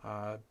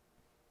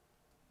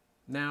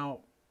 Now,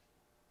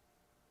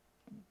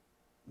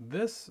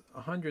 this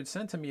 100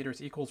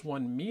 centimeters equals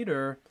 1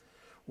 meter.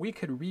 We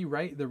could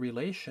rewrite the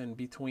relation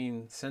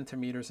between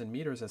centimeters and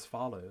meters as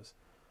follows.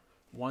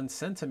 1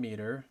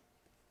 centimeter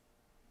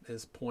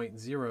is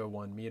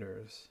 0.01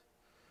 meters.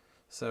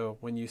 So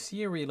when you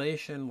see a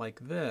relation like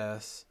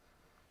this,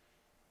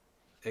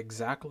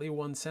 exactly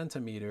 1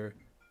 centimeter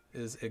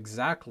is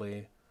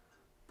exactly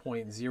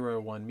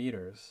 0.01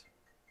 meters.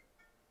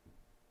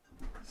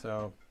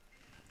 So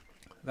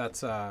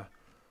that's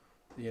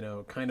you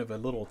know, kind of a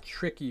little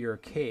trickier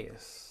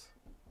case.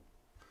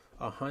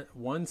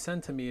 1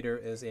 centimeter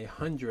is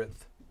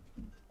 1/100th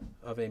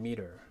of a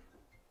meter.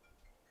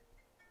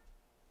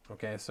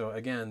 Okay, so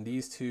again,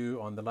 these two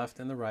on the left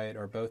and the right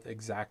are both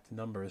exact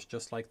numbers,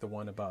 just like the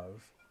one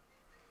above.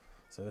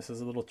 So this is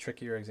a little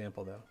trickier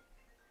example though.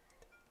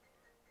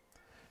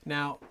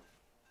 Now,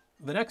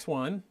 the next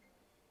one,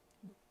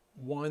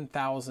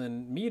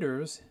 1,000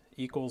 meters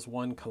equals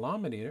 1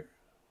 kilometer.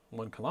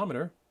 1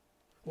 kilometer.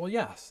 Well,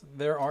 yes,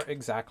 there are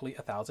exactly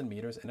 1,000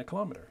 meters in a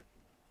kilometer.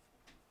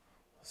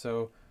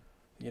 So,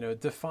 you know,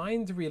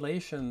 defined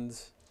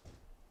relations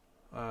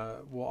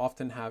will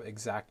often have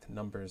exact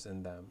numbers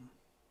in them.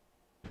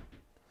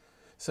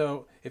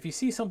 So if you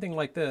see something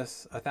like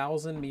this,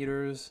 1,000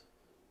 meters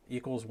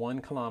equals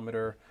 1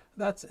 kilometer,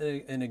 that's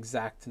an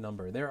exact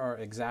number. There are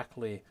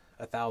exactly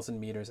 1,000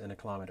 meters in a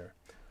kilometer.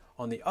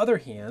 On the other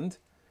hand,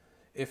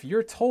 if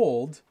you're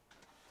told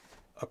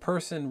a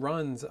person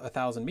runs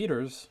 1,000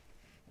 meters,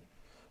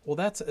 well,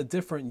 that's a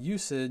different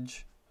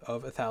usage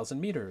of 1,000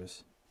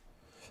 meters.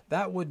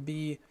 That would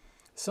be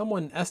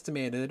someone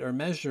estimated or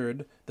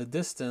measured the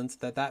distance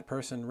that that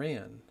person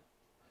ran.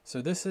 So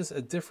this is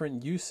a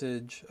different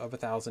usage of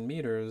 1,000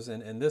 meters,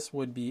 and this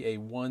would be a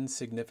 1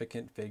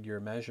 significant figure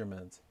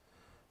measurement.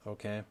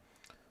 Okay,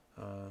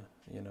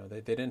 you know,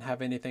 they didn't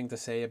have anything to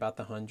say about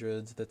the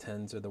hundreds, the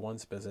tens, or the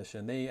ones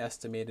position. They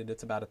estimated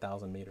it's about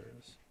 1,000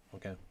 meters.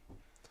 Okay,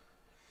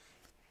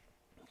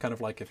 kind of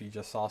like if you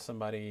just saw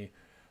somebody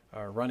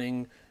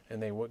running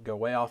and they would go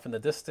way off in the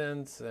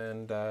distance,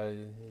 and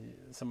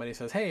somebody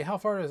says, "Hey, how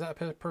far does that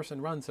person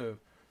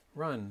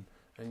run?"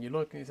 And you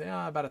look and you say,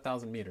 about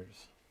 1,000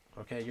 meters.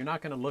 Okay, you're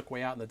not going to look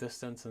way out in the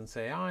distance and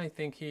say, I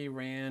think he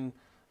ran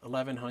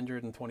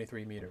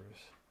 1,123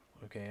 meters.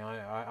 Okay,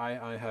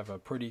 I have a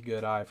pretty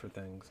good eye for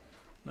things.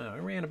 No, he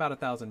ran about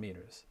 1,000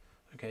 meters.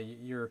 Okay,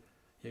 you're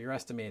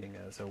estimating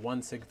as a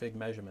 1 sig fig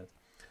measurement.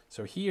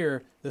 So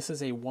here, this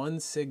is a 1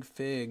 sig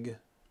fig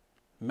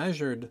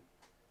measured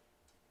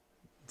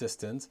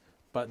distance,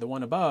 but the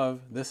one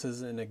above, this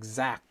is an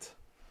exact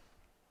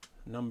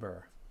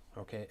number.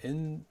 Okay,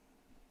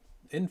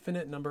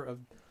 infinite number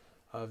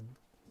of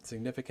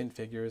significant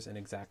figures and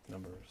exact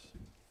numbers.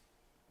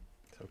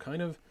 So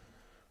kind of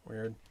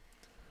weird.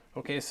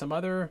 Okay, some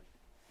other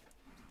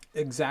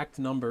exact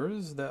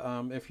numbers that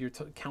if you're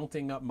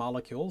counting up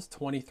molecules,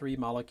 23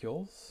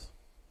 molecules,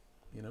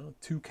 you know,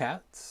 2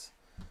 cats.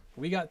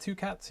 We got 2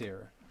 cats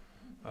here,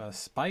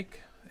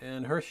 Spike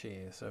and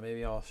Hershey. So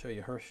maybe I'll show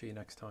you Hershey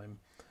next time.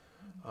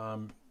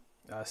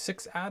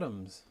 6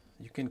 atoms.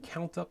 You can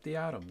count up the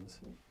atoms.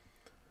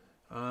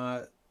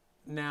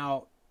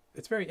 Now,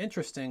 it's very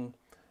interesting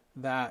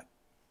that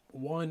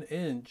 1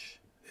 inch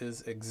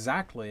is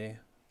exactly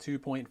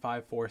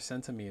 2.54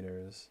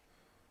 centimeters.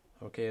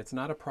 Okay, it's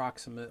not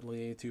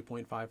approximately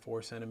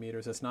 2.54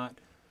 centimeters. It's not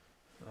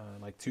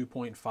like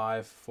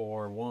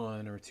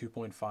 2.541 or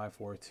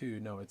 2.542.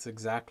 No, it's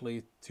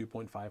exactly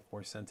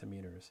 2.54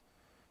 centimeters.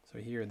 So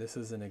here, this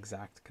is an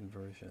exact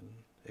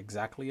conversion.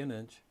 Exactly an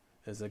inch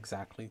is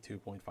exactly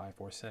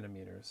 2.54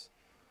 centimeters.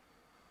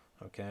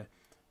 Okay.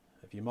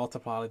 If you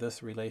multiply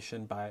this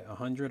relation by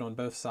 100 on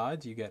both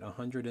sides, you get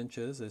 100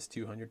 inches is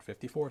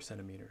 254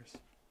 centimeters.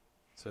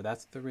 So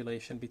that's the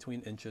relation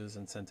between inches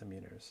and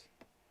centimeters.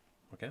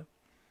 Okay?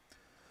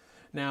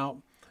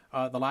 Now,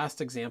 the last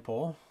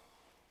example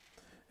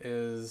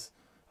is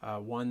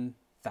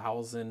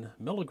 1,000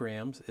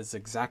 milligrams is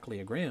exactly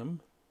a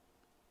gram.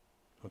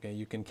 Okay,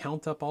 you can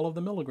count up all of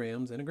the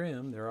milligrams in a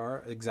gram. There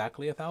are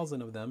exactly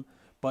 1,000 of them.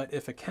 But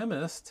if a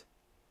chemist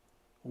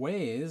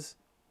weighs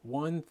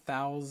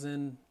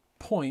 1,000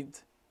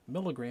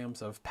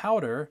 milligrams of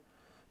powder,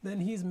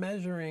 then he's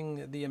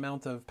measuring the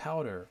amount of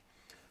powder.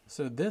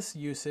 So this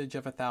usage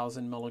of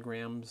 1,000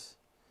 milligrams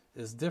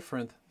is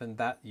different than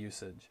that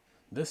usage.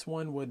 This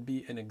one would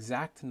be an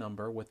exact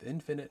number with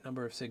infinite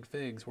number of sig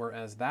figs,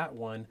 whereas that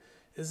one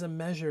is a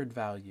measured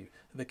value.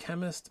 The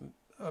chemist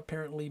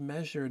apparently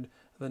measured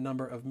the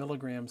number of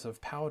milligrams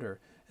of powder,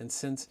 and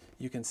since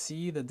you can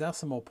see the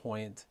decimal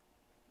point,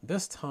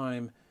 this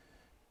time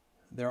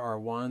there are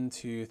 1,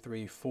 2,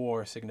 3,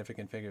 4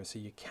 significant figures. So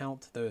you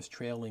count those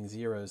trailing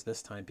zeros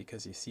this time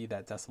because you see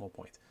that decimal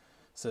point.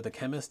 So the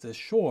chemist is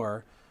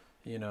sure,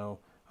 you know,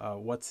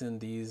 what's in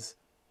these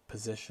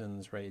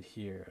positions right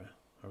here.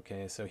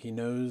 Okay, so he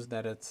knows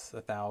that it's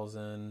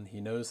 1,000.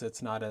 He knows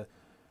it's not a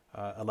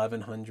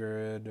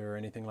 1,100 or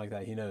anything like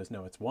that. He knows,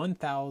 no, it's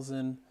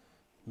 1,000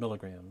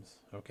 milligrams.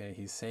 Okay,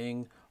 he's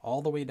saying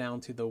all the way down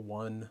to the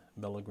 1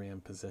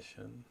 milligram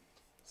position.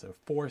 So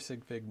 4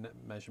 sig fig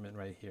measurement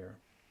right here.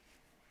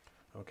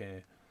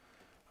 Okay,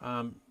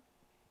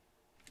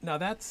 now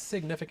that's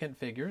significant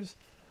figures.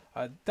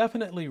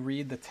 Definitely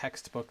read the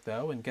textbook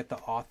though and get the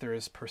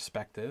author's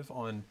perspective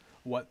on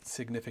what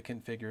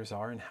significant figures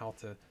are and how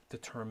to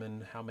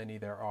determine how many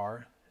there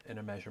are in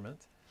a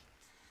measurement.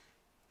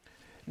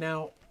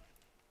 Now,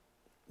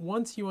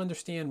 once you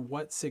understand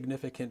what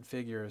significant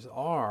figures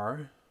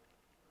are,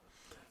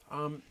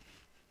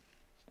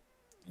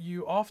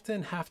 you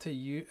often have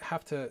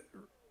to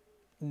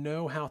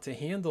know how to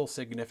handle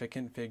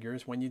significant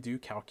figures when you do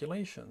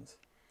calculations.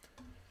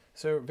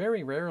 So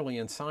very rarely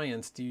in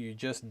science do you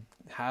just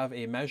have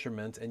a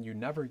measurement and you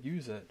never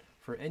use it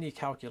for any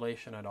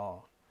calculation at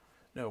all.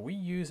 No, we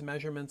use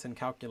measurements and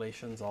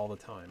calculations all the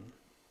time.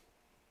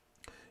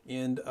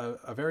 And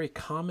a very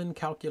common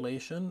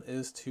calculation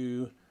is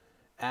to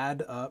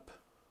add up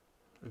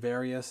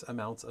various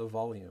amounts of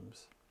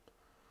volumes.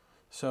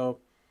 So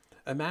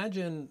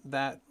imagine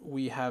that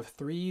we have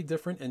 3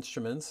 different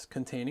instruments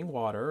containing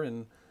water,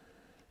 and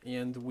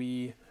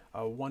we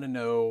want to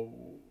know,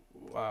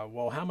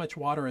 well, how much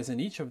water is in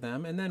each of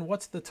them, and then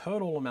what's the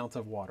total amount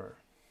of water.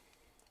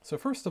 So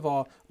first of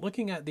all,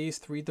 looking at these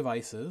 3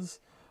 devices,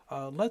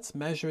 let's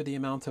measure the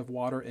amount of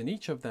water in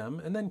each of them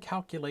and then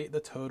calculate the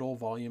total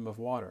volume of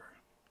water.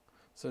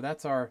 So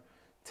that's our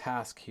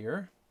task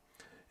here.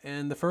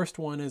 And the first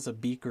one is a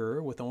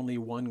beaker with only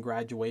 1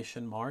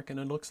 graduation mark, and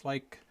it looks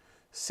like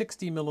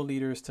 60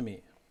 milliliters to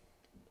me.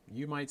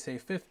 You might say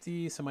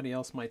 50, somebody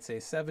else might say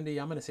 70,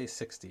 I'm going to say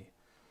 60.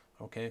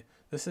 Okay,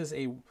 this is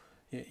a,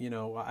 you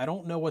know, I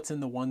don't know what's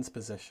in the ones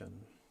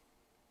position.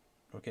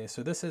 Okay,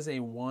 so this is a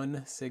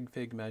 1 sig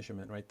fig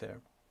measurement right there.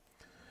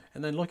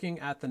 And then looking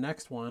at the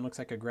next one, looks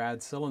like a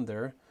grad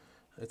cylinder.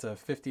 It's a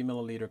 50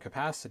 milliliter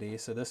capacity,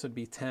 so this would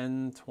be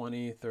 10,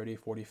 20, 30,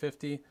 40,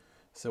 50.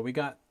 So we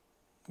got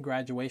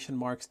graduation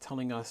marks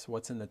telling us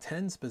what's in the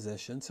tens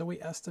position, so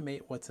we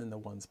estimate what's in the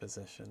ones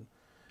position.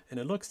 And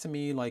it looks to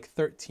me like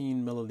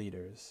 13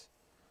 milliliters.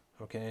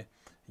 Okay,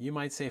 you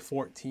might say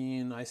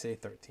 14, I say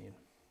 13.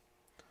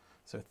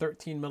 So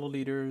 13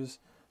 milliliters.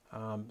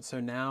 So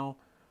now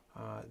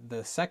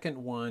the second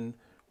one,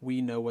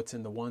 we know what's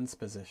in the ones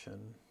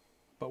position,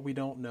 but we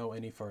don't know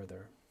any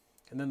further.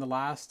 And then the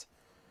last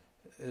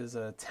is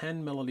a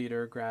 10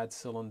 milliliter grad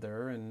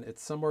cylinder, and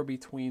it's somewhere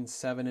between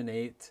 7 and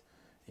 8.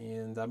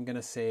 And I'm going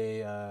to say,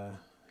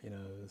 you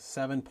know,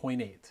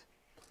 7.8.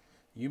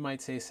 You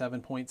might say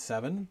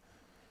 7.7.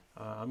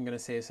 I'm going to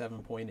say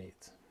 7.8.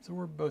 So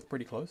we're both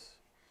pretty close.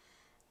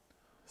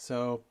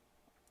 So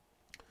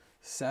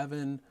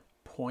 7.8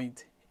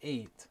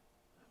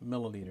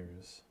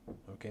 milliliters.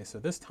 Okay, so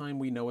this time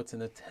we know it's in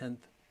the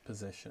 10th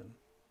position.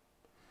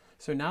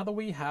 So now that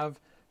we have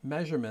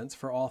measurements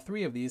for all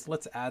 3 of these,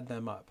 let's add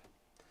them up.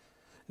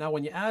 Now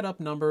when you add up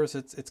numbers,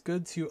 it's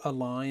good to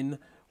align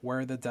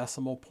where the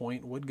decimal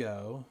point would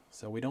go.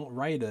 So we don't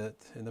write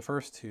it in the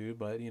first 2,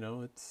 but you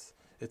know,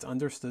 it's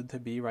understood to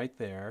be right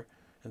there.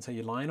 And so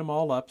you line them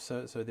all up.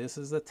 So this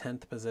is the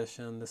 10th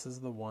position, this is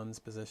the ones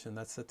position,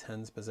 that's the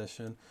tens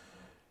position.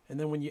 And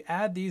then when you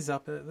add these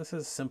up, this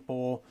is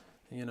simple,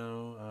 you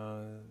know,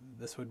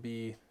 this would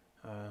be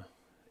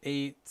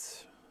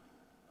 8.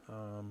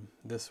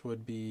 This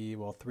would be,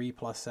 well, 3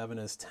 plus 7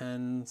 is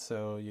 10,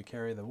 so you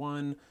carry the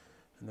 1,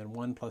 and then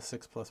 1 plus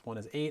 6 plus 1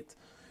 is 8.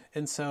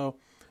 And so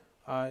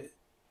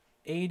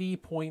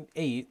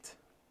 80.8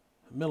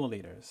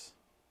 milliliters.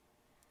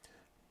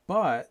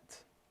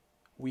 But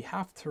we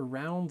have to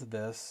round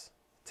this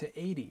to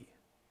 80.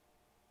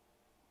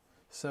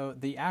 So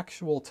the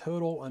actual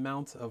total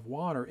amount of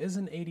water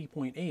isn't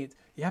 80.8.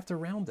 You have to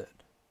round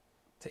it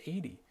to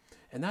 80.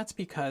 And that's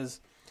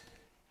because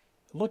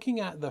looking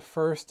at the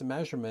first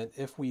measurement,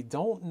 if we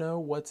don't know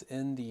what's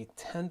in the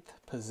 10th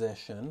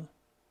position,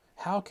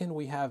 how can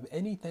we have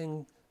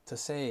anything to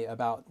say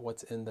about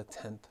what's in the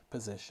 10th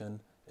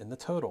position in the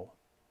total?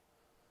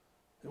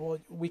 Well,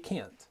 we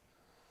can't.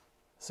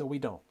 So we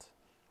don't.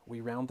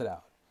 We round it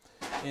out.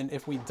 And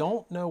if we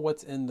don't know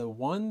what's in the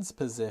ones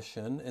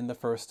position in the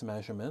first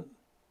measurement,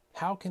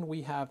 how can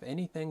we have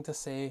anything to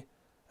say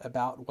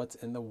about what's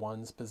in the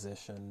ones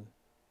position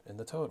in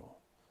the total?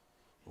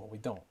 Well, we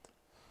don't.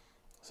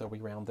 So we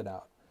round it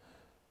out.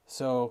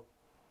 So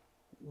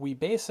we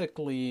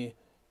basically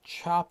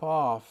chop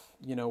off,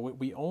 you know,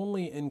 we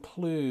only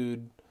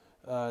include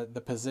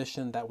the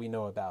position that we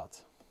know about.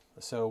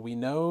 So we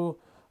know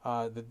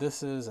that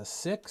this is a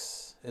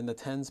 6 in the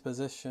tens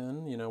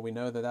position. You know, we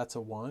know that that's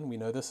a 1. We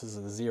know this is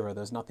a 0.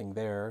 There's nothing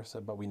there, so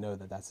but we know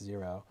that that's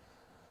 0.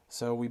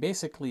 So we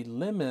basically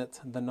limit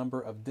the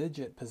number of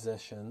digit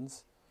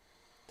positions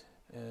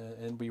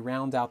and we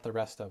round out the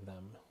rest of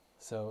them.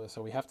 So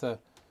we have to,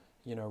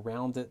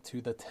 round it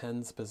to the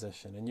tens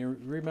position. And you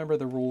remember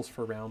the rules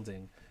for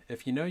rounding.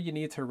 If you know you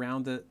need to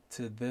round it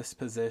to this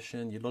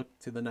position, you look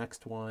to the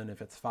next one.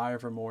 If it's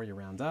 5 or more, you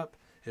round up.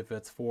 If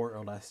it's 4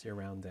 or less, you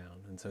round down.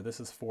 And so this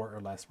is 4 or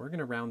less. We're going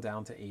to round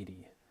down to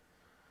 80.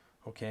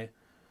 Okay,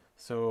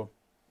 so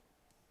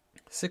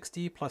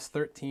 60 plus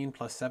 13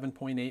 plus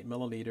 7.8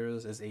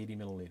 milliliters is 80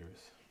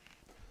 milliliters.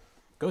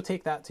 Go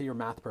take that to your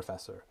math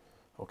professor.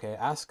 Okay,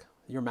 ask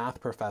your math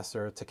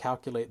professor to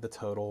calculate the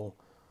total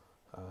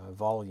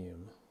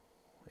volume.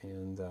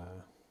 And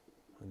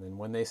then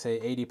when they say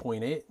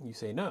 80.8, you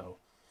say no,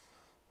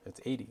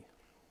 it's 80.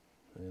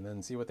 And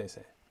then see what they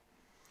say.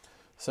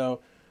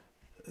 So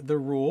the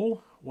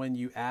rule, when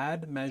you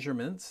add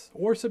measurements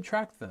or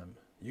subtract them,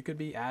 you could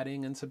be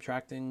adding and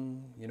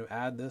subtracting,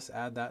 add this,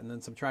 add that, and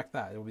then subtract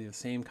that. It will be the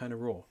same kind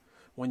of rule.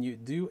 When you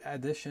do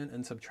addition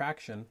and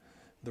subtraction,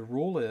 the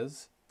rule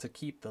is to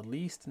keep the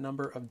least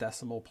number of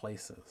decimal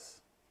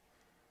places.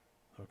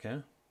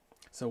 Okay?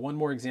 So one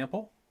more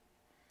example.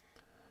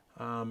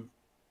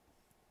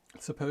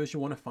 Suppose you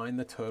want to find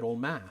the total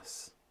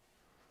mass.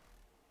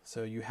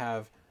 So you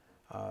have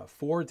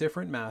 4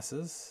 different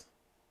masses.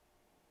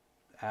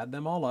 Add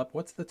them all up.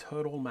 What's the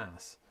total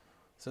mass?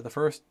 So the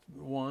first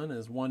one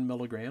is 1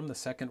 milligram. The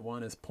second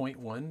one is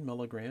 0.1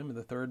 milligram. And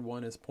the third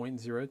one is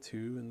 0.02.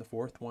 And the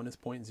fourth one is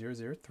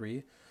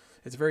 0.003.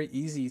 It's very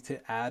easy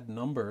to add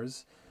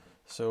numbers.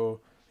 So,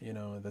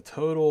 the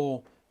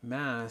total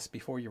mass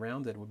before you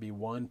round it would be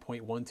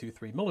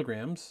 1.123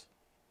 milligrams.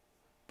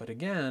 But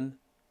again,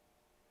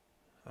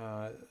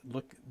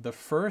 look, the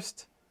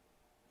first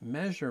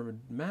measured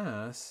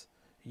mass,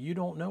 you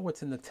don't know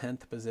what's in the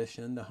 10th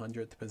position, the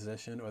 100th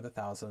position, or the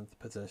 1000th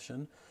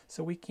position.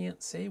 So we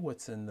can't say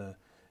what's in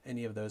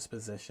any of those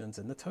positions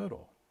in the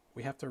total.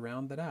 We have to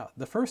round that out.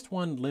 The first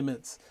one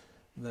limits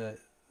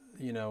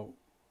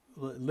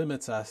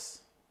limits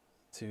us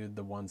to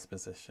the ones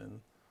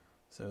position.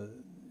 So,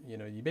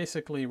 you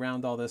basically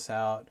round all this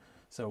out.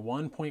 So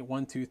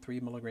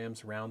 1.123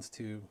 milligrams rounds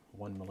to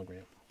 1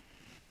 milligram.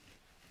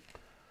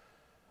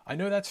 I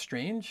know that's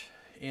strange,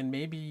 and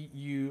maybe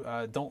you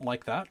don't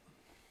like that,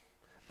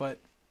 but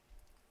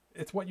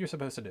it's what you're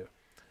supposed to do.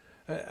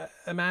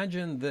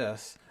 Imagine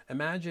this.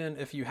 Imagine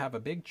if you have a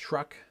big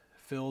truck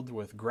filled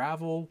with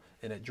gravel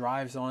and it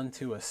drives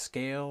onto a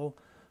scale.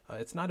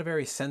 It's not a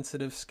very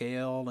sensitive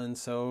scale, and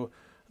so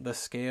the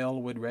scale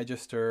would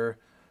register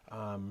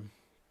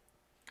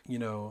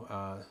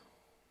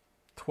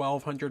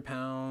 1,200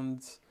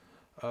 pounds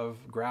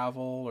of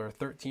gravel or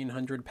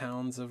 1,300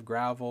 pounds of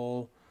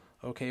gravel.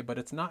 Okay, but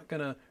it's not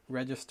going to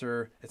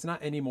register, it's not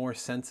any more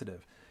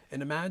sensitive.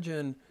 And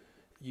imagine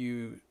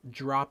you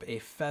drop a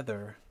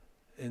feather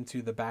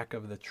into the back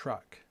of the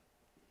truck.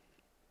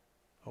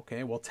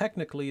 Okay, well,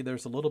 technically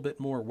there's a little bit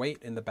more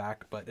weight in the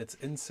back, but it's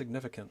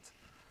insignificant.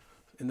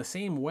 In the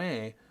same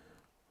way,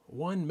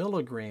 1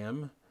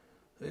 milligram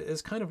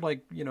is kind of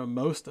like,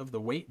 most of the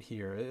weight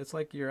here. It's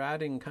like you're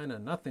adding kind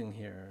of nothing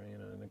here,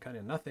 and kind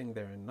of nothing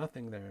there and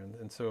nothing there.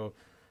 And so,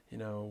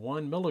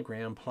 1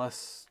 milligram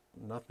plus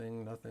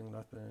nothing,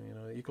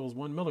 equals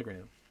 1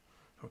 milligram.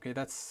 Okay,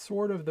 that's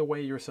sort of the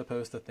way you're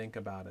supposed to think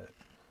about it.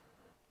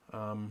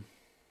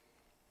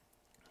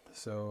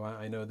 So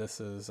I know this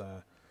is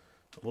a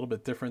little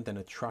bit different than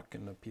a truck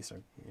and a piece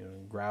of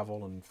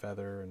gravel and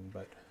feather,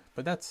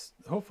 but that's,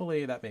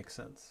 hopefully that makes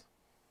sense.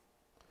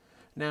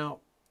 Now,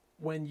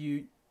 when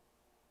you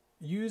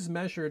use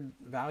measured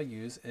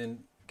values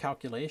in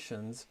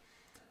calculations,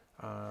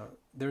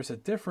 there's a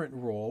different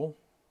rule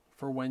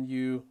for when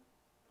you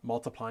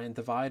multiply and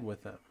divide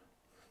with them.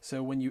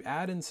 So when you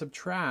add and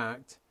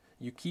subtract,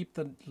 you keep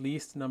the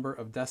least number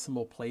of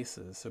decimal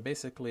places. So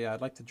basically, I'd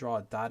like to draw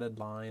a dotted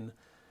line,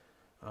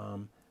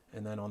 and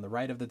then on the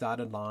right of the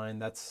dotted line,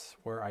 that's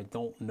where I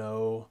don't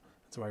know,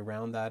 so I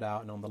round that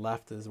out, and on the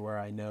left is where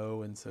I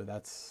know, and so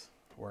that's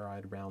where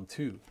I'd round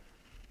to.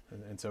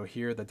 And so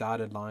here the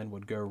dotted line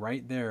would go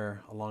right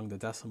there along the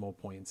decimal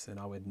points, and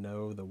I would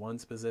know the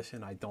ones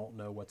position. I don't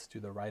know what's to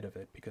the right of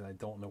it because I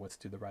don't know what's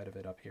to the right of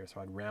it up here,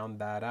 so I'd round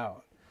that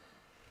out.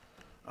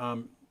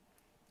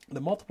 The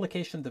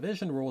multiplication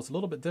division rule is a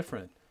little bit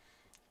different.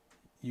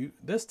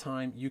 This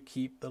time you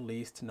keep the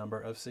least number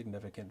of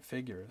significant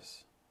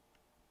figures.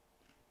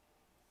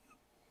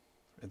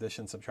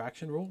 Addition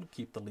subtraction rule,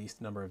 keep the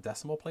least number of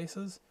decimal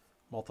places.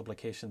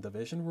 Multiplication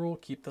division rule,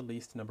 keep the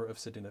least number of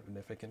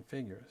significant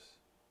figures.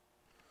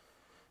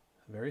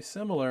 Very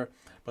similar,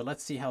 but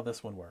let's see how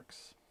this one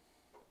works.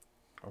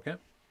 Okay.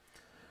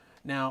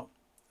 Now,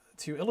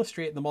 to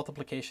illustrate the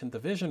multiplication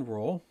division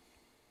rule,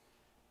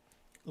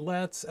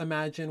 let's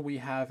imagine we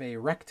have a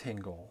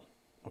rectangle.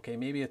 Okay,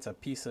 maybe it's a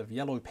piece of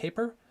yellow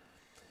paper,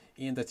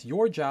 and it's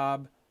your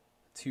job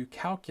to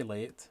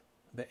calculate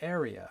the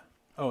area.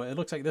 Oh, it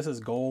looks like this is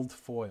gold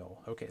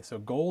foil. Okay, so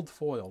gold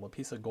foil, a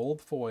piece of gold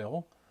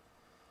foil,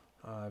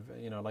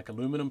 like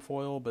aluminum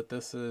foil, but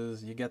this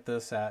is, you get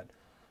this at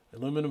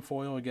aluminum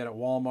foil, you get at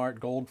Walmart.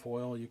 Gold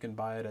foil, you can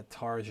buy it at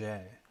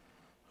Target.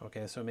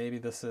 Okay, so maybe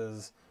this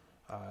is,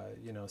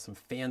 some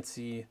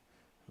fancy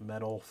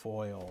metal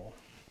foil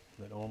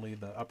that only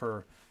the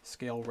upper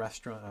scale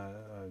restaurant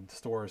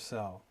stores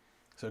sell.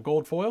 So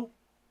gold foil,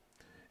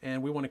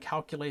 and we want to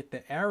calculate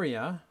the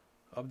area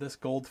of this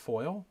gold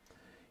foil,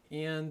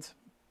 and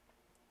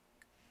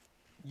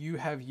you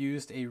have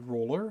used a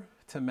ruler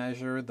to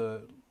measure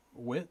the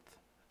width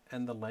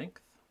and the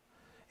length,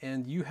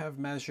 and you have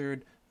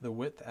measured the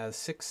width as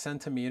 6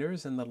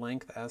 centimeters and the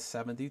length as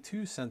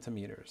 72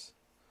 centimeters.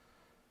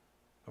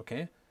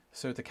 Okay,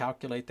 so to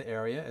calculate the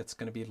area, it's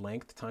going to be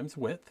length times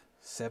width,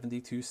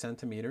 72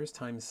 centimeters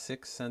times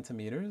 6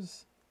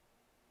 centimeters.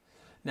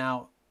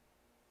 Now,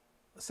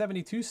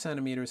 72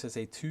 centimeters is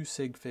a 2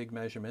 sig fig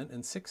measurement,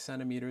 and 6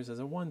 centimeters is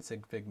a 1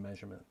 sig fig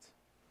measurement.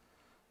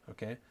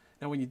 Okay,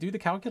 now when you do the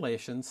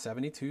calculation,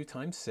 72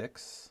 times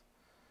 6,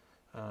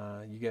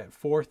 you get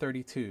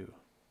 432.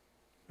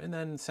 And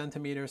then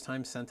centimeters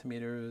times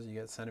centimeters, you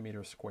get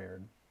centimeters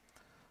squared.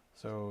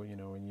 So,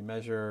 when you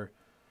measure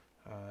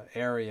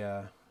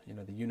area,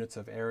 the units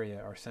of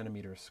area are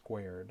centimeters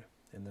squared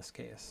in this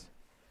case.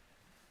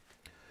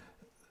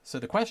 So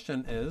the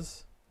question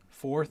is,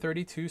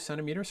 432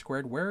 centimeters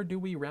squared, where do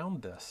we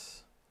round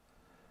this?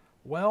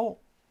 Well,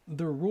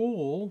 the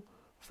rule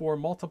for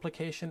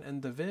multiplication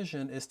and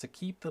division is to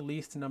keep the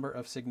least number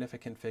of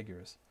significant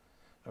figures.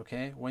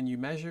 Okay, when you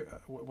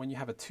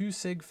have a 2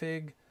 sig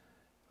fig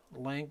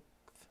length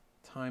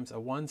times a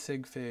 1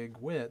 sig fig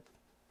width,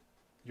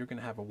 you're going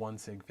to have a 1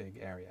 sig fig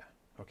area.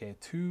 Okay,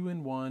 2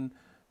 and 1,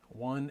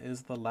 1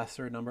 is the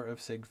lesser number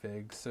of sig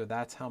figs, so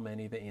that's how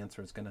many the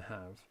answer is going to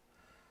have.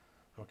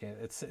 Okay,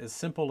 it's as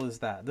simple as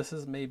that. This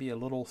is maybe a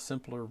little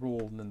simpler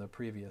rule than the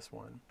previous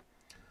one.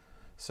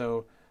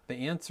 So the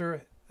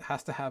answer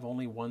has to have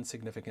only one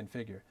significant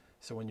figure.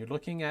 So when you're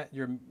looking at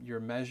your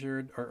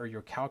measured or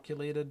your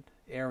calculated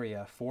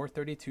area,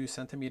 432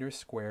 centimeters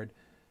squared,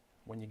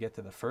 when you get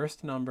to the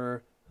first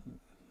number,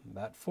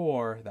 that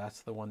 4,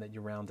 that's the one that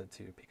you round it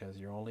to, because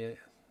you're only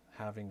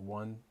having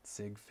 1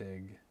 sig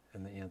fig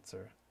in the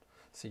answer.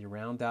 So you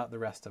round out the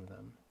rest of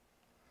them.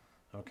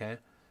 Okay,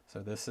 so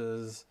this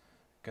is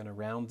going to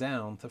round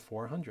down to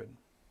 400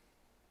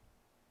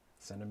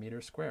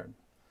 centimeters squared.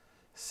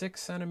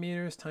 6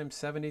 centimeters times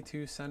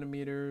 72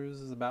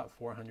 centimeters is about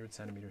 400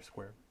 centimeters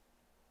squared.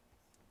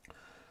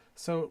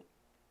 So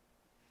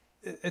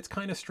it's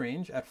kind of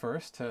strange at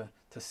first to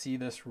see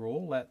this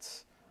rule.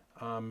 Let's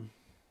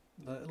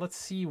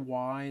see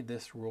why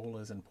this rule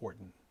is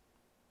important.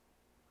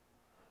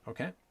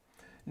 Okay,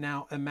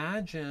 now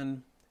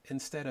imagine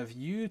instead of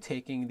you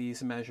taking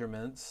these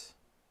measurements,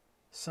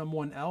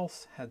 someone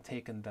else had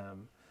taken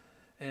them.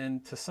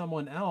 And to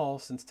someone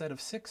else, instead of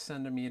 6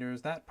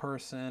 centimeters, that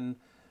person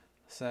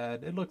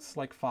said, it looks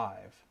like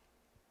 5.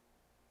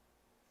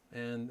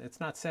 And it's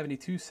not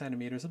 72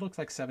 centimeters, it looks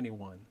like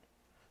 71.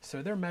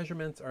 So their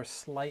measurements are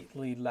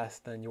slightly less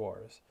than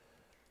yours.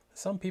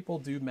 Some people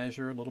do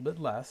measure a little bit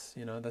less,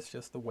 that's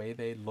just the way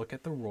they look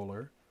at the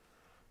ruler.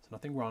 There's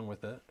nothing wrong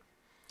with it.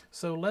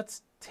 So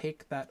let's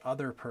take that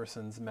other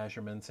person's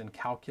measurements and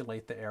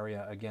calculate the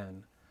area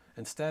again.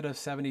 Instead of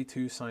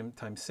 72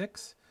 times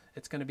 6,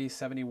 it's going to be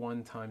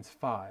 71 times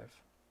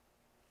 5.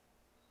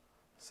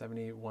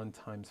 71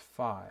 times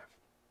 5.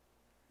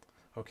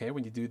 Okay,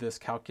 when you do this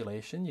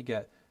calculation, you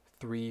get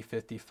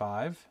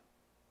 355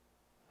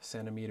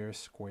 centimeters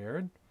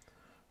squared.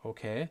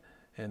 Okay,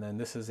 and then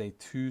this is a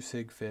 2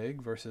 sig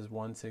fig versus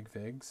 1 sig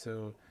fig.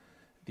 So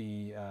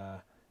the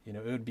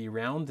it would be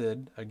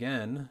rounded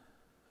again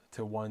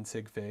to 1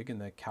 sig fig in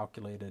the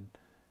calculated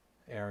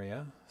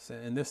area. So,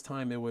 and this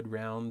time it would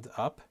round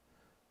up.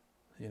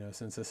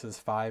 Since this is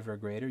 5 or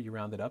greater, you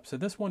round it up. So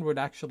this one would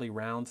actually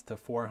round to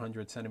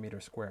 400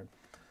 centimeters squared.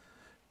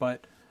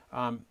 But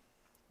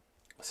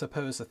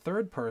suppose a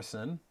third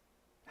person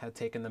had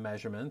taken the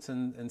measurements,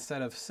 and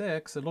instead of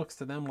 6, it looks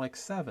to them like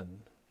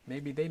 7.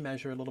 Maybe they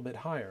measure a little bit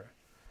higher.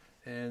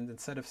 And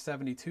instead of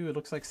 72, it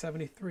looks like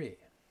 73.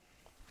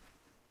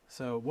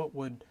 So what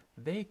would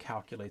they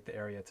calculate the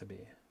area to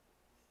be?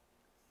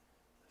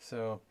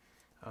 So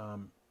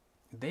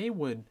they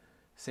would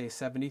say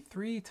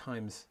 73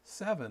 times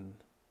 7.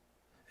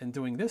 And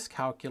doing this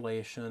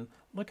calculation,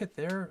 look at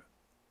their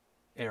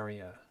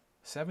area.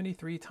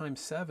 73 times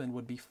 7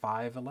 would be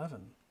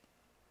 511.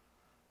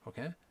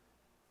 Okay?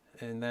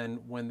 And then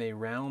when they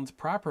round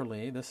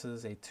properly, this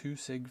is a 2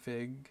 sig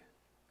fig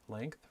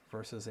length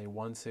versus a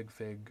 1 sig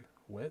fig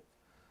width.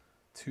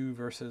 2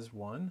 versus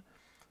 1.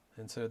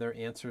 And so their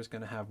answer is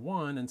going to have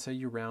 1, and so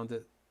you round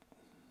it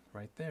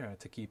right there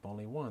to keep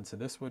only 1. So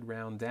this would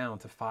round down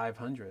to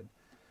 500.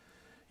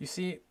 You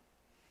see,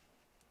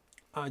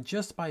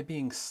 just by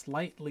being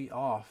slightly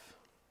off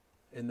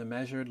in the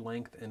measured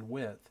length and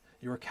width,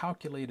 your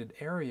calculated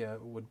area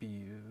would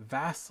be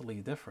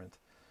vastly different.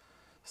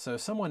 So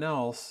someone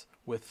else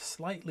with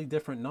slightly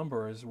different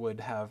numbers would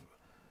have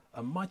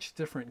a much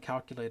different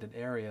calculated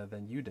area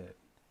than you did.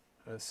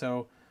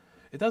 So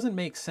it doesn't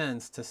make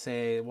sense to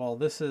say, well,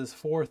 this is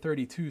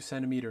 432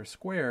 centimeters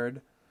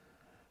squared,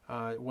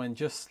 when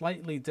just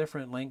slightly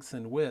different lengths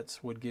and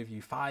widths would give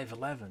you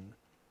 511.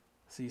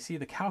 So you see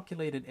the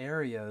calculated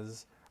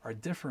areas are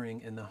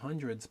differing in the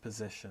hundreds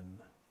position.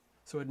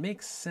 So it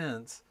makes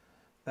sense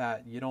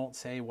that you don't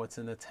say what's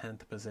in the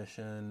 10th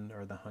position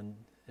or the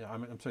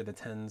I'm sorry, the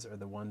tens or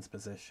the ones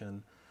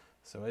position.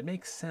 So it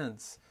makes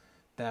sense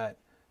that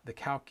the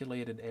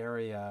calculated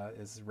area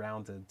is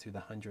rounded to the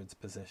hundreds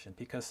position,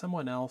 because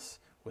someone else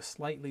with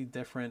slightly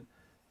different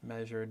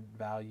measured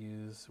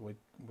values would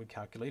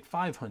calculate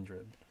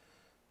 500.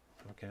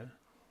 Okay.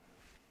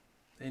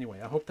 Anyway,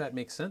 I hope that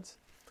makes sense.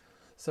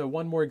 So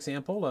one more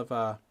example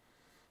of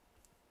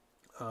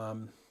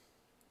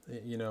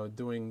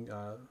doing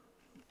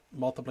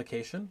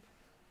multiplication.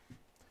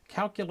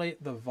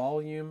 Calculate the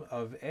volume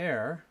of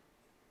air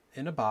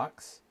in a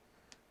box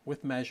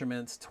with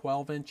measurements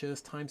 12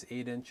 inches times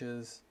 8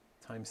 inches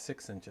times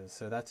 6 inches.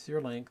 So that's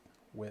your length,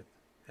 width,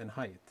 and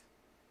height.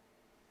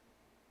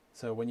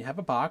 So when you have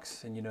a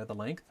box and you know the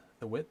length,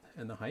 the width,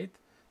 and the height,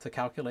 to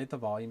calculate the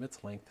volume,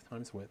 it's length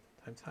times width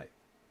times height.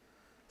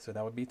 So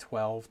that would be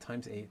 12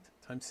 times 8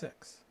 times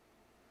 6.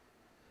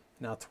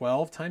 Now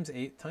 12 times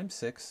 8 times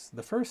 6,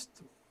 the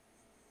first,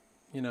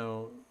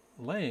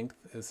 length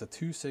is a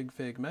 2 sig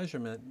fig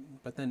measurement,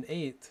 but then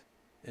 8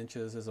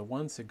 inches is a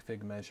 1 sig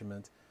fig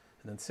measurement,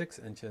 and then 6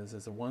 inches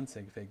is a 1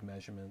 sig fig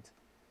measurement.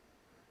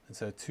 And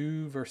so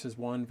 2 versus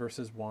 1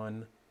 versus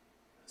 1.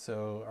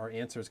 So our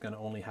answer is going to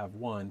only have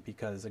 1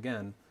 because,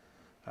 again,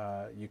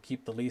 you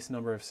keep the least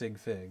number of sig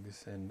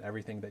figs in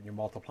everything that you're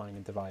multiplying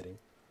and dividing.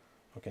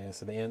 Okay,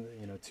 so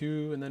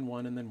 2 and then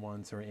 1 and then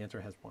 1, so our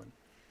answer has 1.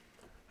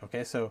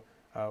 Okay, so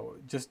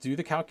just do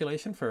the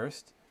calculation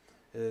first.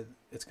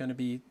 It's going to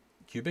be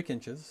cubic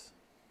inches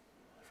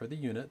for the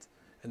unit,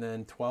 and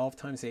then 12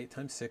 times 8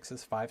 times 6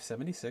 is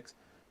 576,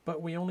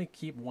 but we only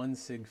keep 1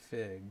 sig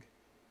fig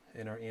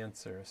in our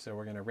answer, so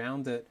we're going to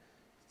round it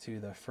to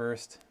the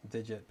first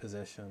digit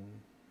position,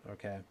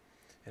 okay,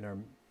 in our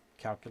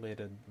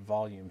calculated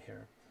volume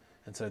here.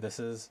 And so this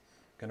is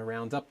going to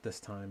round up this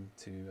time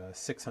to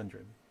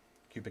 600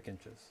 cubic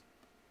inches.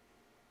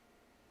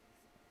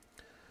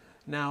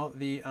 Now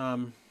the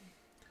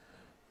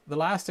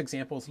last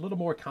example is a little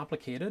more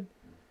complicated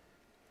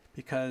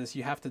because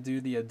you have to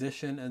do the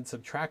addition and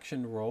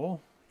subtraction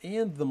rule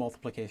and the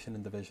multiplication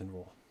and division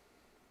rule.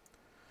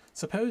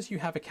 Suppose you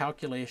have a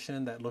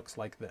calculation that looks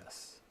like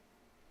this: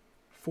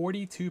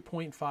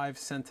 42.5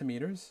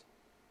 centimeters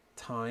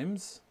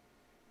times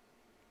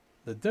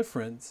the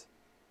difference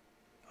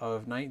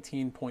of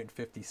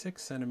 19.56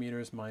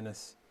 centimeters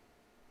minus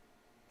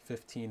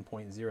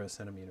 15.0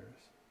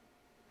 centimeters.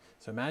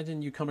 So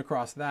imagine you come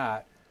across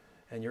that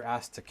and you're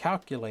asked to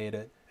calculate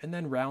it and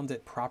then round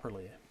it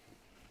properly.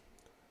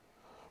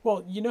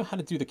 Well, you know how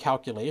to do the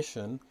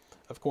calculation.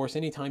 Of course,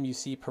 anytime you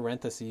see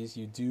parentheses,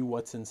 you do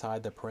what's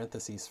inside the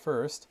parentheses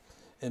first.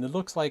 And it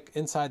looks like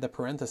inside the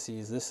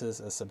parentheses, this is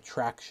a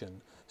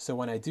subtraction. So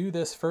when I do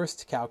this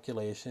first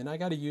calculation, I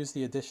got to use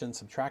the addition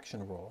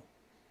subtraction rule.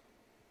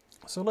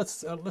 So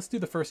let's do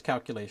the first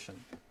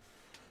calculation.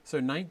 So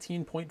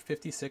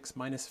 19.56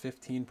 minus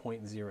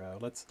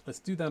 15.0. Let's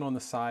do that on the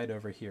side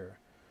over here.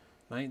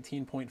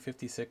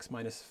 19.56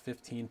 minus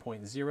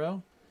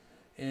 15.0,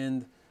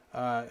 and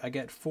I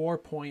get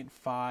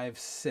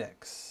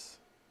 4.56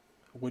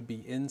 would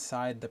be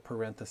inside the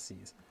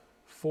parentheses.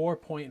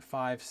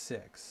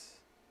 4.56.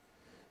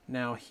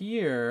 Now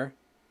here,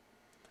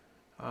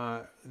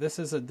 this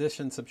is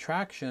addition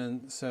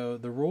subtraction, so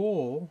the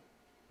rule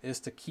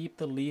is to keep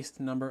the least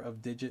number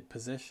of digit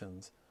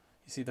positions.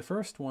 You see, the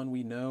first one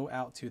we know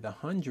out to the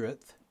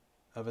 100th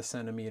of a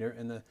centimeter,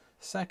 and the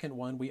second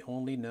one we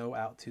only know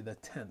out to the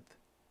 10th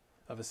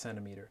of a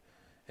centimeter.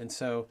 And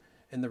so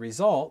in the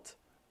result,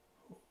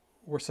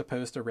 we're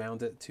supposed to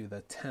round it to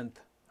the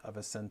 10th of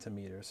a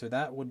centimeter. So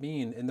that would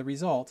mean in the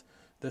result,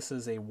 this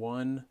is a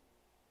 1,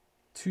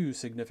 2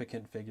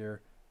 significant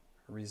figure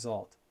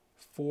result.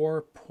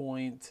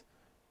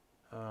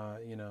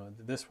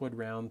 This would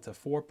round to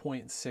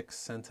 4.6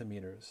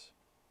 centimeters.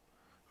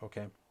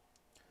 Okay.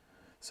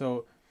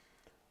 So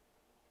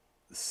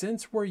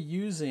since we're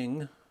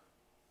using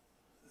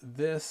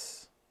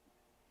this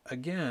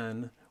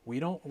again, we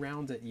don't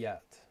round it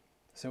yet.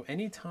 So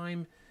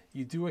anytime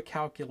you do a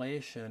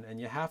calculation and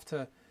you have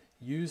to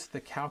use the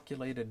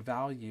calculated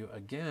value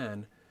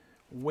again,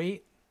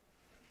 wait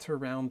to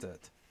round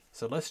it.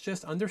 So let's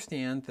just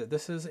understand that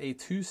this is a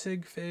 2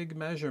 sig fig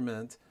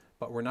measurement,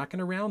 but we're not going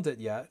to round it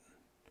yet.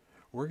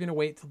 We're going to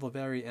wait till the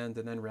very end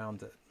and then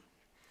round it.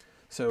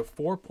 So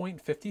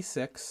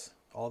 4.56,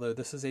 although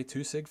this is a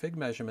 2 sig fig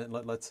measurement,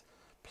 let's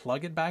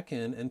plug it back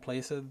in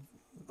place of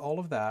all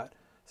of that.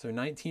 So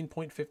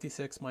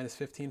 19.56 minus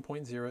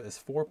 15.0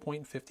 is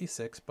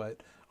 4.56,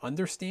 but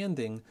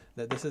understanding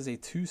that this is a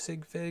 2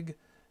 sig fig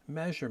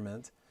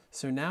measurement,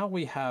 so now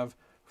we have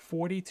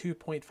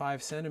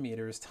 42.5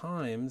 centimeters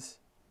times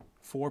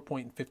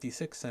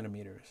 4.56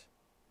 centimeters.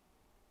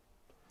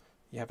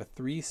 You have a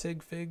 3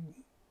 sig fig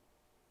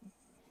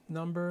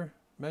number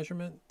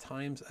measurement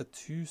times a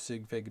 2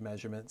 sig fig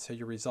measurement, so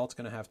your result's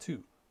going to have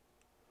 2,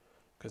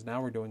 because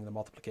now we're doing the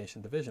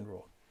multiplication division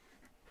rule.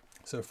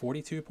 So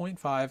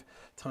 42.5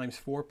 times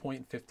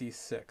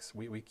 4.56.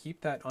 We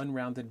keep that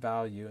unrounded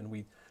value and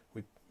we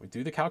We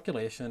do the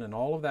calculation, and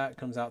all of that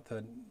comes out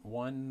to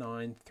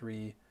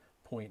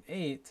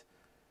 193.8,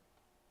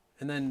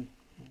 and then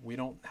we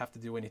don't have to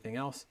do anything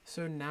else.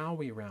 So now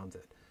we round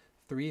it.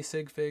 3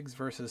 sig figs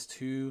versus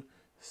 2,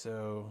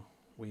 so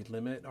we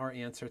limit our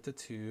answer to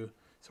 2.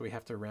 So we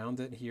have to round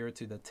it here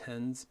to the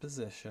tens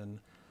position.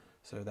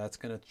 So that's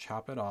going to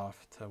chop it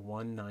off to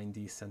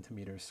 190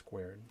 centimeters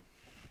squared.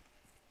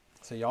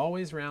 So you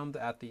always round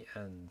at the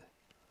end.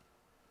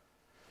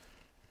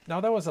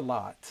 Now that was a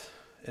lot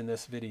in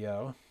this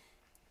video.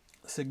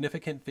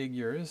 Significant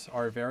figures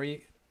are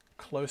very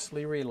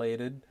closely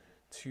related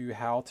to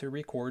how to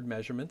record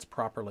measurements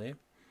properly.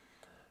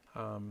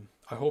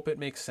 I hope it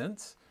makes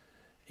sense.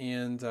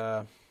 And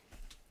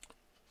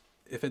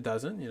if it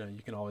doesn't,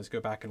 you can always go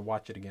back and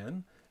watch it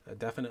again.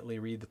 Definitely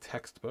read the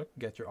textbook,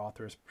 get your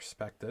author's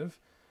perspective,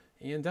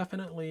 and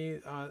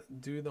definitely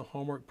do the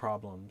homework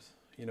problems.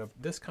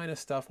 This kind of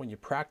stuff, when you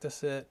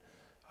practice it,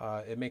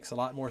 it makes a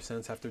lot more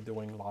sense after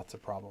doing lots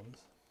of problems.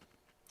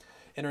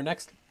 In our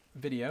next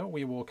video,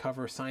 we will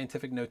cover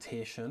scientific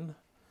notation.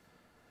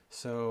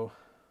 So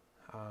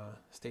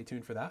stay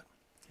tuned for that,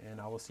 and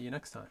I will see you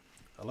next time.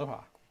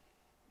 Aloha.